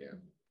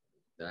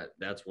 Yeah,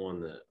 that's one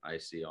that I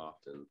see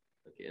often,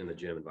 like in the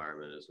gym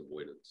environment, is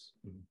avoidance.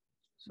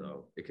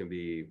 So it can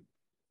be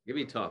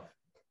tough,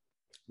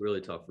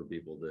 really tough for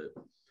people that,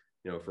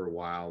 for a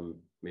while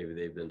maybe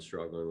they've been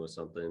struggling with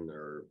something,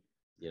 or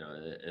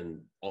and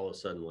all of a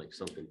sudden like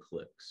something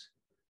clicks,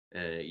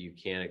 and you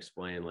can't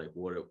explain like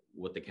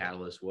what the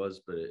catalyst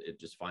was, but it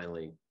just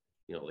finally,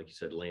 like you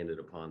said, landed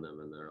upon them,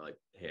 and they're like,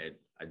 hey,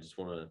 I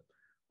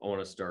want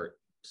to start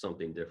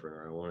something different,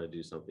 or I want to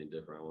do something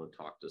different. I want to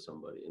talk to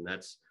somebody. And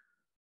that's,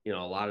 a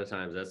lot of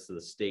times that's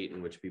the state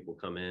in which people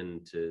come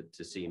in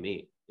to see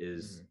me,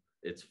 is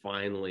it's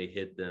finally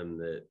hit them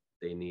that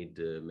they need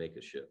to make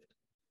a shift.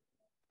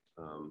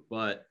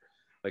 But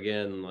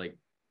again, like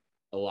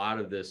a lot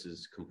of this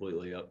is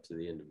completely up to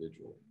the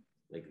individual.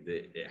 Like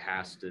it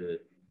has to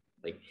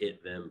like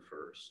hit them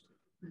first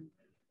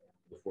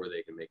before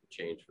they can make a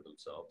change for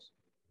themselves.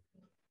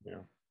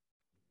 Yeah.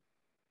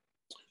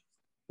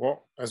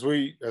 Well, as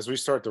we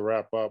start to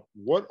wrap up,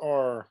 what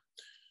are,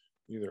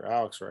 either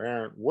Alex or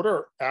Aaron, what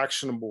are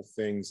actionable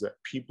things that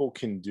people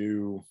can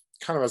do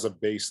kind of as a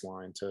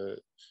baseline to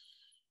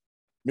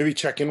maybe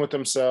check in with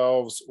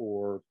themselves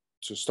or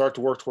to start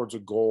to work towards a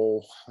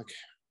goal? Like,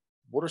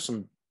 what are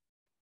some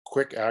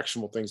quick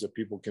actionable things that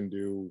people can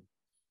do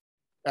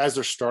as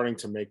they're starting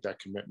to make that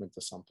commitment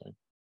to something?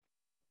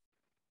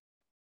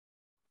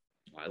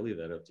 I leave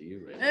that up to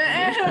you, right?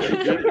 I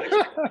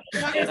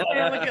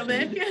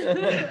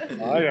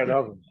got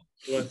nothing.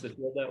 Who wants to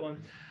field that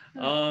one?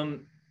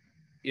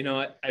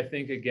 I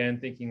think, again,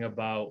 thinking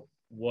about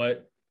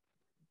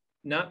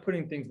not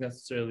putting things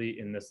necessarily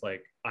in this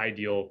like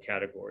ideal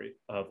category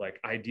of like,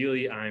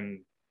 ideally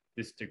I'm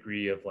this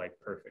degree of like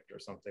perfect or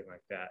something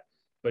like that,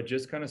 but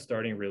just kind of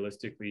starting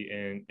realistically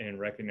and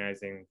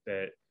recognizing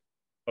that,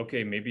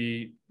 okay,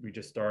 maybe we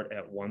just start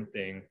at one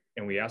thing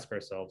and we ask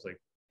ourselves like,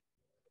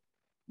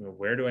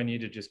 where do I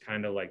need to just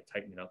kind of like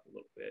tighten it up a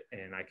little bit?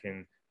 And I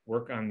can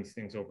work on these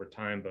things over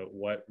time, but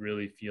what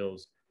really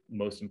feels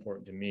most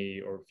important to me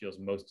or feels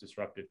most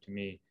disruptive to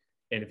me?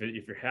 And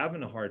if you're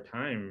having a hard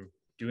time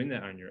doing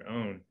that on your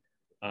own,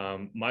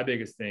 my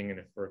biggest thing, and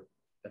if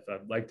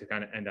I'd like to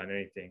kind of end on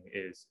anything,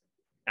 is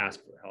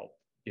ask for help.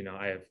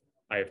 I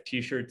have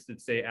t-shirts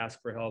that say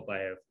ask for help. I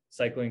have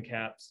cycling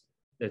caps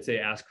that say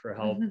ask for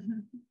help.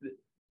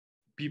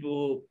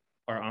 People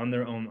are on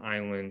their own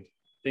island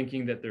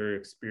thinking that their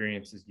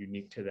experience is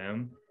unique to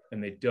them,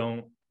 and they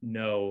don't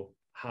know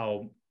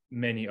how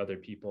many other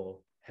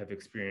people have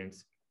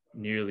experienced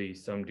nearly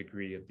some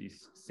degree of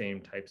these same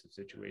types of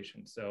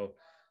situations. So,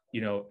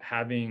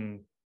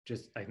 having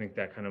just, I think,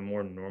 that kind of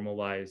more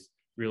normalized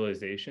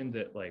realization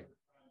that like,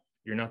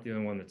 you're not the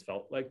only one that's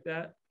felt like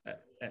that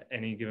at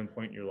any given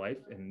point in your life.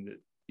 And,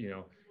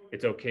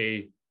 it's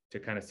okay to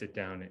kind of sit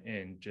down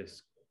and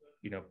just,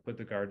 put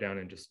the guard down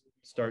and just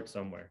start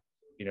somewhere.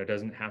 It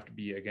doesn't have to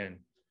be, again,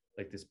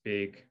 like this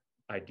big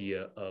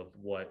idea of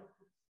what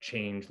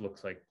change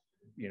looks like.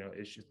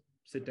 It's just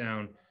sit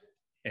down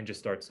and just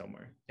start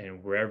somewhere,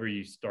 and wherever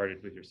you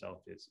started with yourself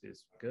is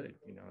good.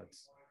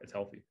 It's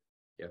healthy.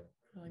 Yeah,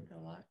 I like that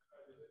a lot.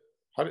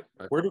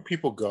 Where do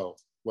people go?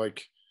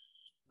 Like,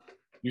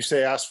 you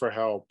say ask for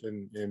help,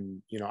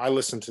 and I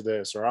listen to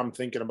this, or I'm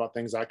thinking about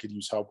things I could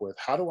use help with.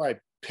 How do I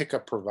pick a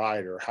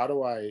provider?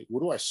 What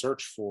do I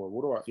search for?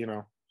 What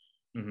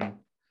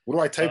do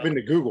I type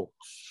into Google?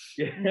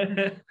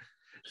 Yeah.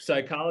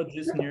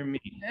 Psychologist near me.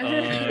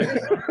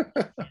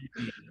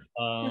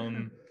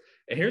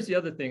 And here's the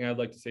other thing I'd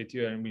like to say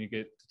too. I don't mean to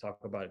get to talk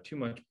about it too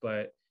much,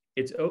 but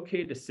it's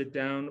okay to sit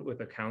down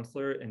with a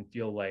counselor and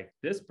feel like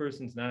this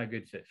person's not a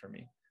good fit for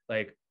me.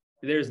 Like,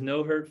 there's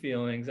no hurt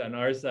feelings on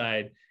our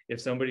side if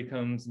somebody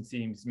comes and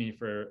sees me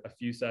for a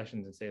few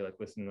sessions and say like,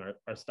 listen,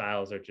 our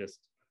styles are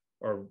just,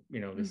 or,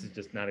 this is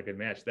just not a good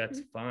match.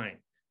 That's fine.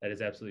 That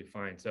is absolutely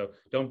fine. So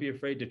don't be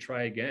afraid to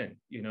try again.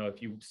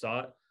 If you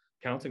sought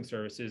counseling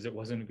services, it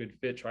wasn't a good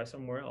fit, try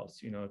somewhere else,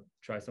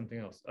 try something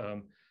else.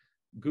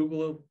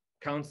 Google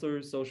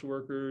counselors, social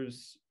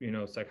workers,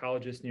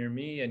 psychologists near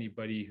me,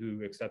 anybody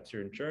who accepts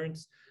your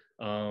insurance,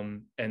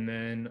 and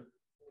then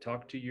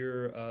talk to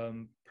your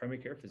primary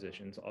care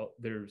physicians.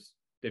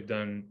 They've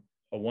done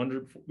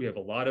we have a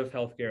lot of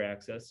healthcare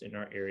access in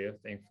our area,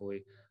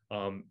 thankfully.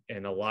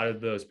 And a lot of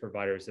those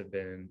providers have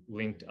been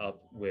linked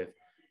up with,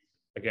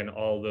 again,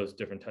 all those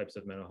different types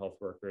of mental health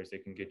workers. They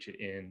can get you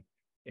in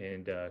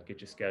and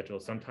get you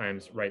scheduled,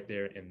 sometimes right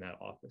there in that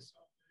office.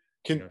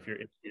 If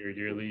you're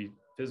yearly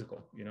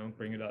physical,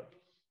 bring it up.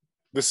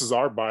 This is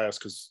our bias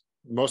because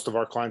most of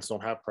our clients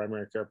don't have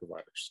primary care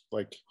providers,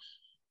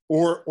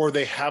 or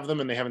they have them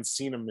and they haven't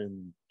seen them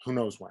in who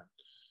knows when.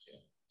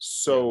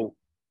 So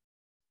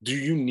do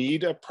you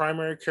need a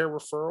primary care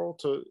referral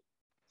to?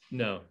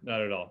 No,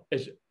 not at all.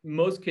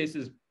 Most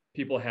cases,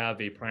 people have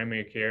a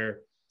primary care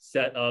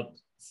set up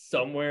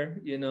somewhere,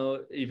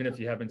 even if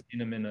you haven't seen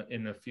them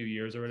in a few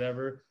years or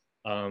whatever.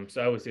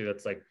 So I would say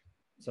that's like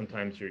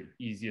sometimes your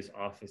easiest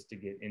office to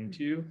get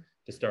into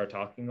to start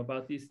talking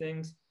about these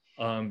things.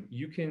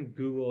 You can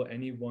Google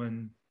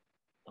anyone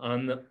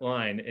on the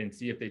line and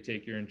see if they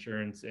take your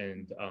insurance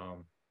and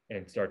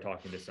start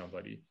talking to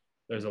somebody.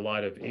 There's a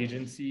lot of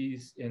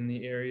agencies in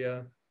the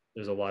area.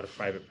 There's a lot of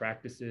private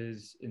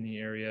practices in the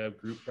area,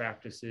 group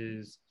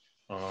practices,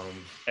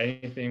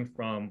 anything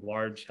from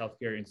large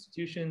healthcare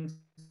institutions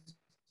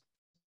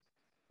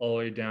all the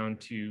way down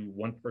to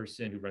one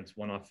person who rents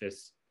one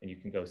office, and you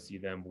can go see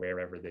them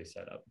wherever they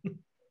set up.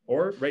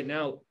 Or right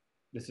now,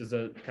 this is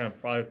a kind of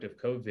product of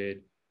COVID,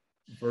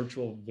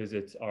 virtual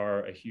visits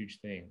are a huge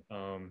thing.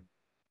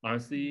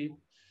 Honestly,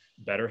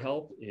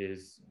 BetterHelp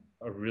is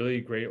a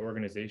really great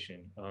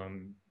organization.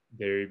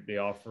 They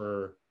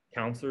offer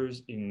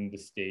counselors in the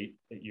state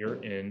that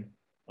you're in.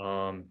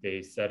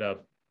 They set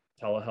up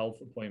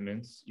telehealth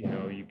appointments.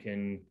 You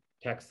can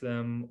text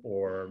them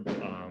or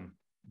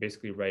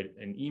basically write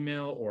an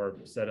email or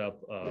set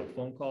up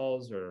phone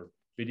calls or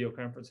video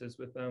conferences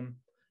with them.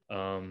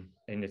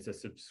 And it's a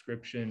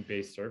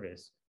subscription-based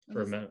service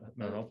for mental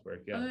health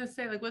work. Yeah. I was gonna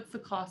say, what's the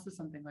cost of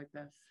something like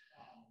this?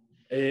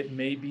 It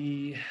may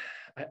be,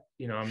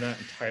 I'm not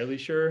entirely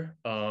sure.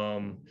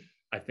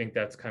 I think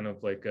that's kind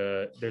of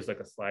there's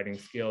a sliding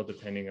scale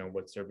depending on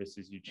what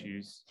services you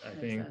choose, I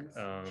think.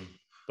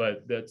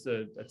 But that's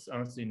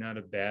honestly not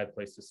a bad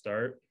place to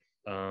start.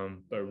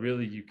 But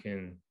really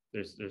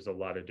there's a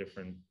lot of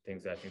different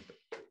things that I think that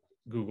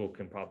Google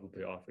can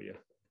probably offer you.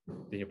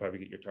 Then you'll probably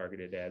get your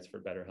targeted ads for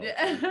BetterHelp.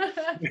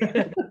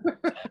 Yeah.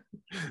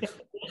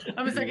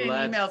 I'm gonna start getting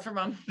emails from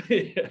them.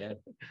 Yeah.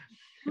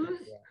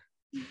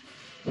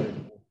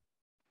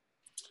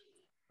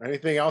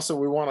 Anything else that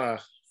we want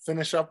to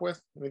finish up with?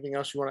 Anything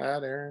else you want to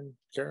add, Aaron,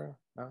 Kara?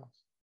 No?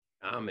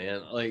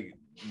 Man,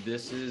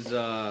 this is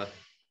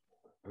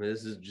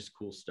this is just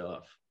cool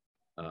stuff.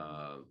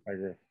 I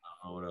agree.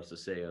 I don't know what else to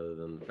say other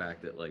than the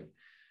fact that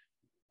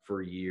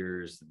for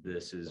years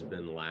this has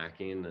been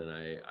lacking, and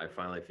I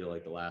finally feel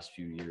like the last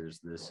few years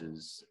this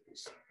is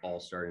all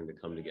starting to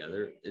come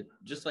together. It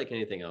just like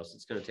anything else,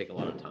 it's going to take a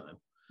lot of time.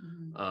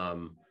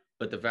 Mm-hmm.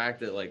 But the fact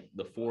that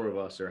the four of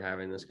us are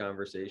having this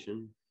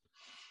conversation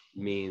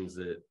means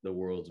that the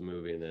world's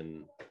moving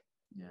in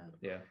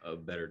a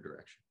better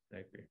direction. I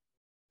agree.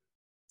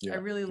 Yeah. I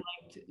really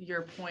liked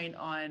your point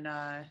on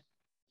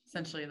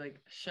essentially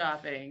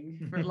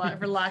shopping, for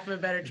lack of a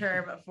better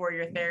term, for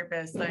your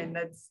therapist. I mean,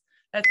 that's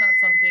not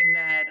something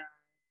that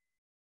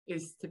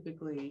is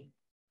typically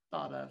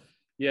thought of.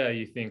 Yeah,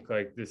 you think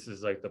this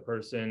is the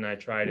person I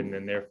tried, and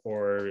then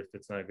therefore if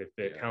it's not a good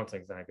fit,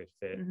 counseling's not a good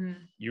fit. Mm-hmm.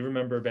 You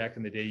remember back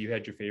in the day you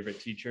had your favorite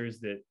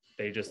teachers that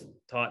they just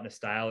taught in a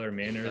style or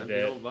manner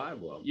that vibe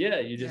well. Yeah,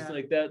 you just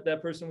that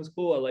person was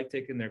cool. I like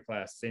taking their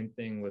class. Same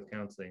thing with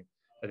counseling.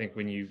 I think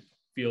when you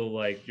feel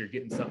like you're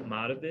getting something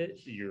out of it,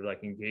 you're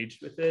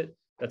engaged with it,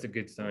 that's a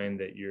good sign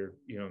that you're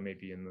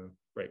maybe in the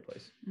right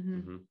place. Mm-hmm.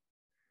 Mm-hmm.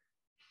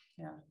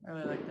 Yeah, I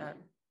really like that.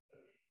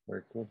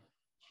 Very cool.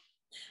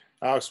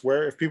 Alex,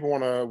 if people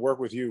want to work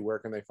with you, where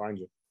can they find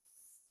you?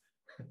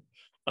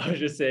 I was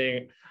just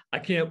saying, I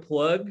can't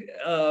plug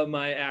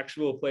my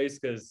actual place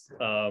because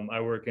I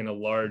work in a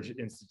large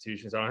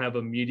institution. So I don't have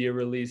a media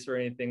release or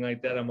anything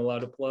like that I'm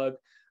allowed to plug.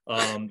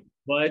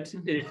 But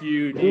if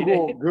you need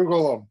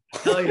Google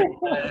them. You're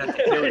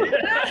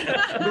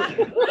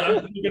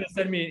going to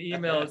send me an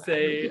email and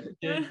say,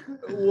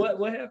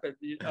 what happened?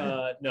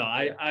 No,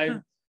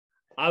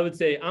 I would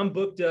say I'm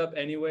booked up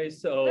anyway,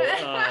 so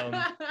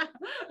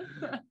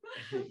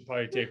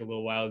probably take a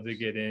little while to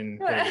get in.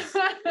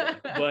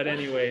 But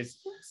anyways,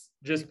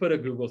 just put a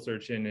Google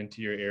search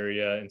into your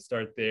area and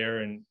start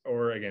there,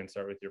 or again,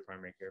 start with your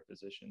primary care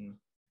physician.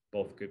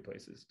 both good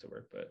places to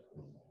work. But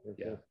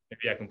yeah,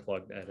 maybe I can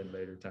plug that in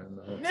later time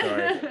though.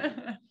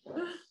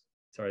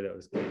 Sorry, that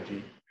was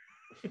cagey.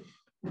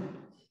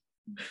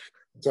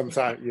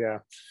 Sometimes, yeah,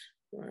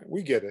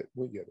 we get it.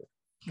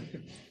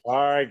 All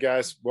right,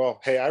 guys. Well,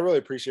 hey, I really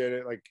appreciate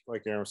it.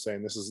 Like Aaron was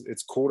saying,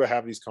 it's cool to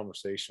have these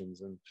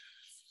conversations, and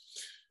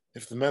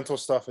if the mental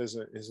stuff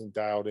isn't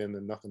dialed in,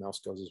 then nothing else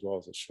goes as well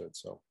as it should.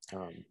 So,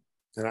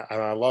 and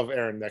I love,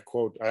 Aaron, that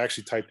quote. I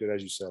actually typed it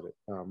as you said it.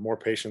 More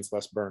patience,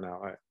 less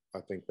burnout. I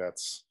think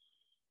that's,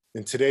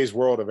 in today's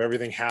world of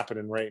everything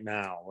happening right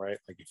now, right?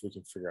 Like, if we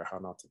can figure out how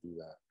not to do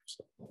that.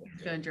 So,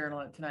 I'm gonna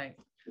journal it tonight.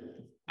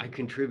 I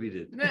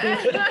contributed.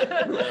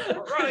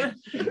 Right.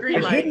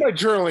 Green I did light. my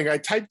journaling. I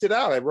typed it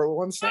out. I wrote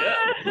one sentence.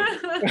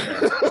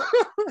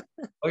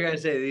 I gotta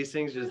say, these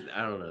things just,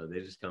 I don't know, they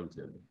just come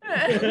to me.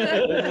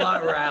 There's a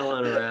lot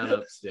rattling around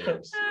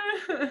upstairs.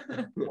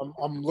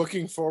 I'm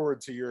looking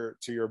forward to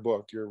your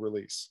book, your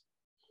release.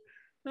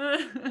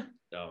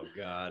 Oh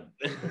God.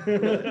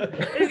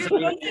 It's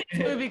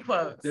movie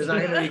quotes. There's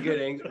not gonna be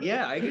good English.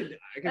 Yeah, I could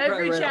Every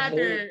probably write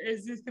chapter a whole,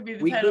 is just gonna be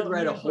the we title. could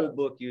write a movie whole quotes.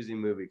 book using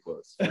movie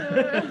quotes. From Okay,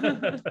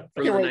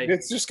 the well, 90s.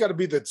 it's just got to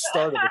be the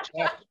start of the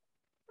chapter.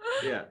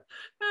 Yeah,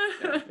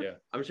 Yeah.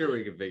 I'm sure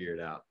we could figure it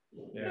out.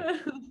 Yeah.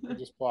 I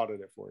just plotted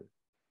it for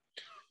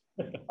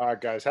you. All right,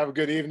 guys, have a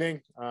good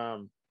evening.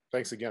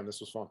 Thanks again. This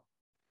was fun.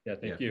 Yeah.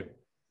 Thank you.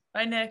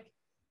 Bye, Nick.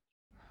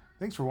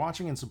 Thanks for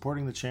watching and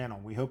supporting the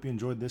channel. We hope you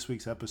enjoyed this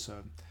week's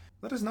episode.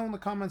 Let us know in the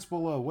comments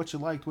below what you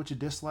liked, what you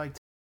disliked,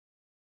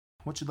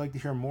 what you'd like to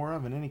hear more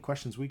of, and any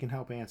questions we can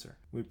help answer.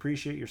 We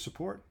appreciate your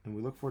support, and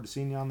we look forward to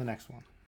seeing you on the next one.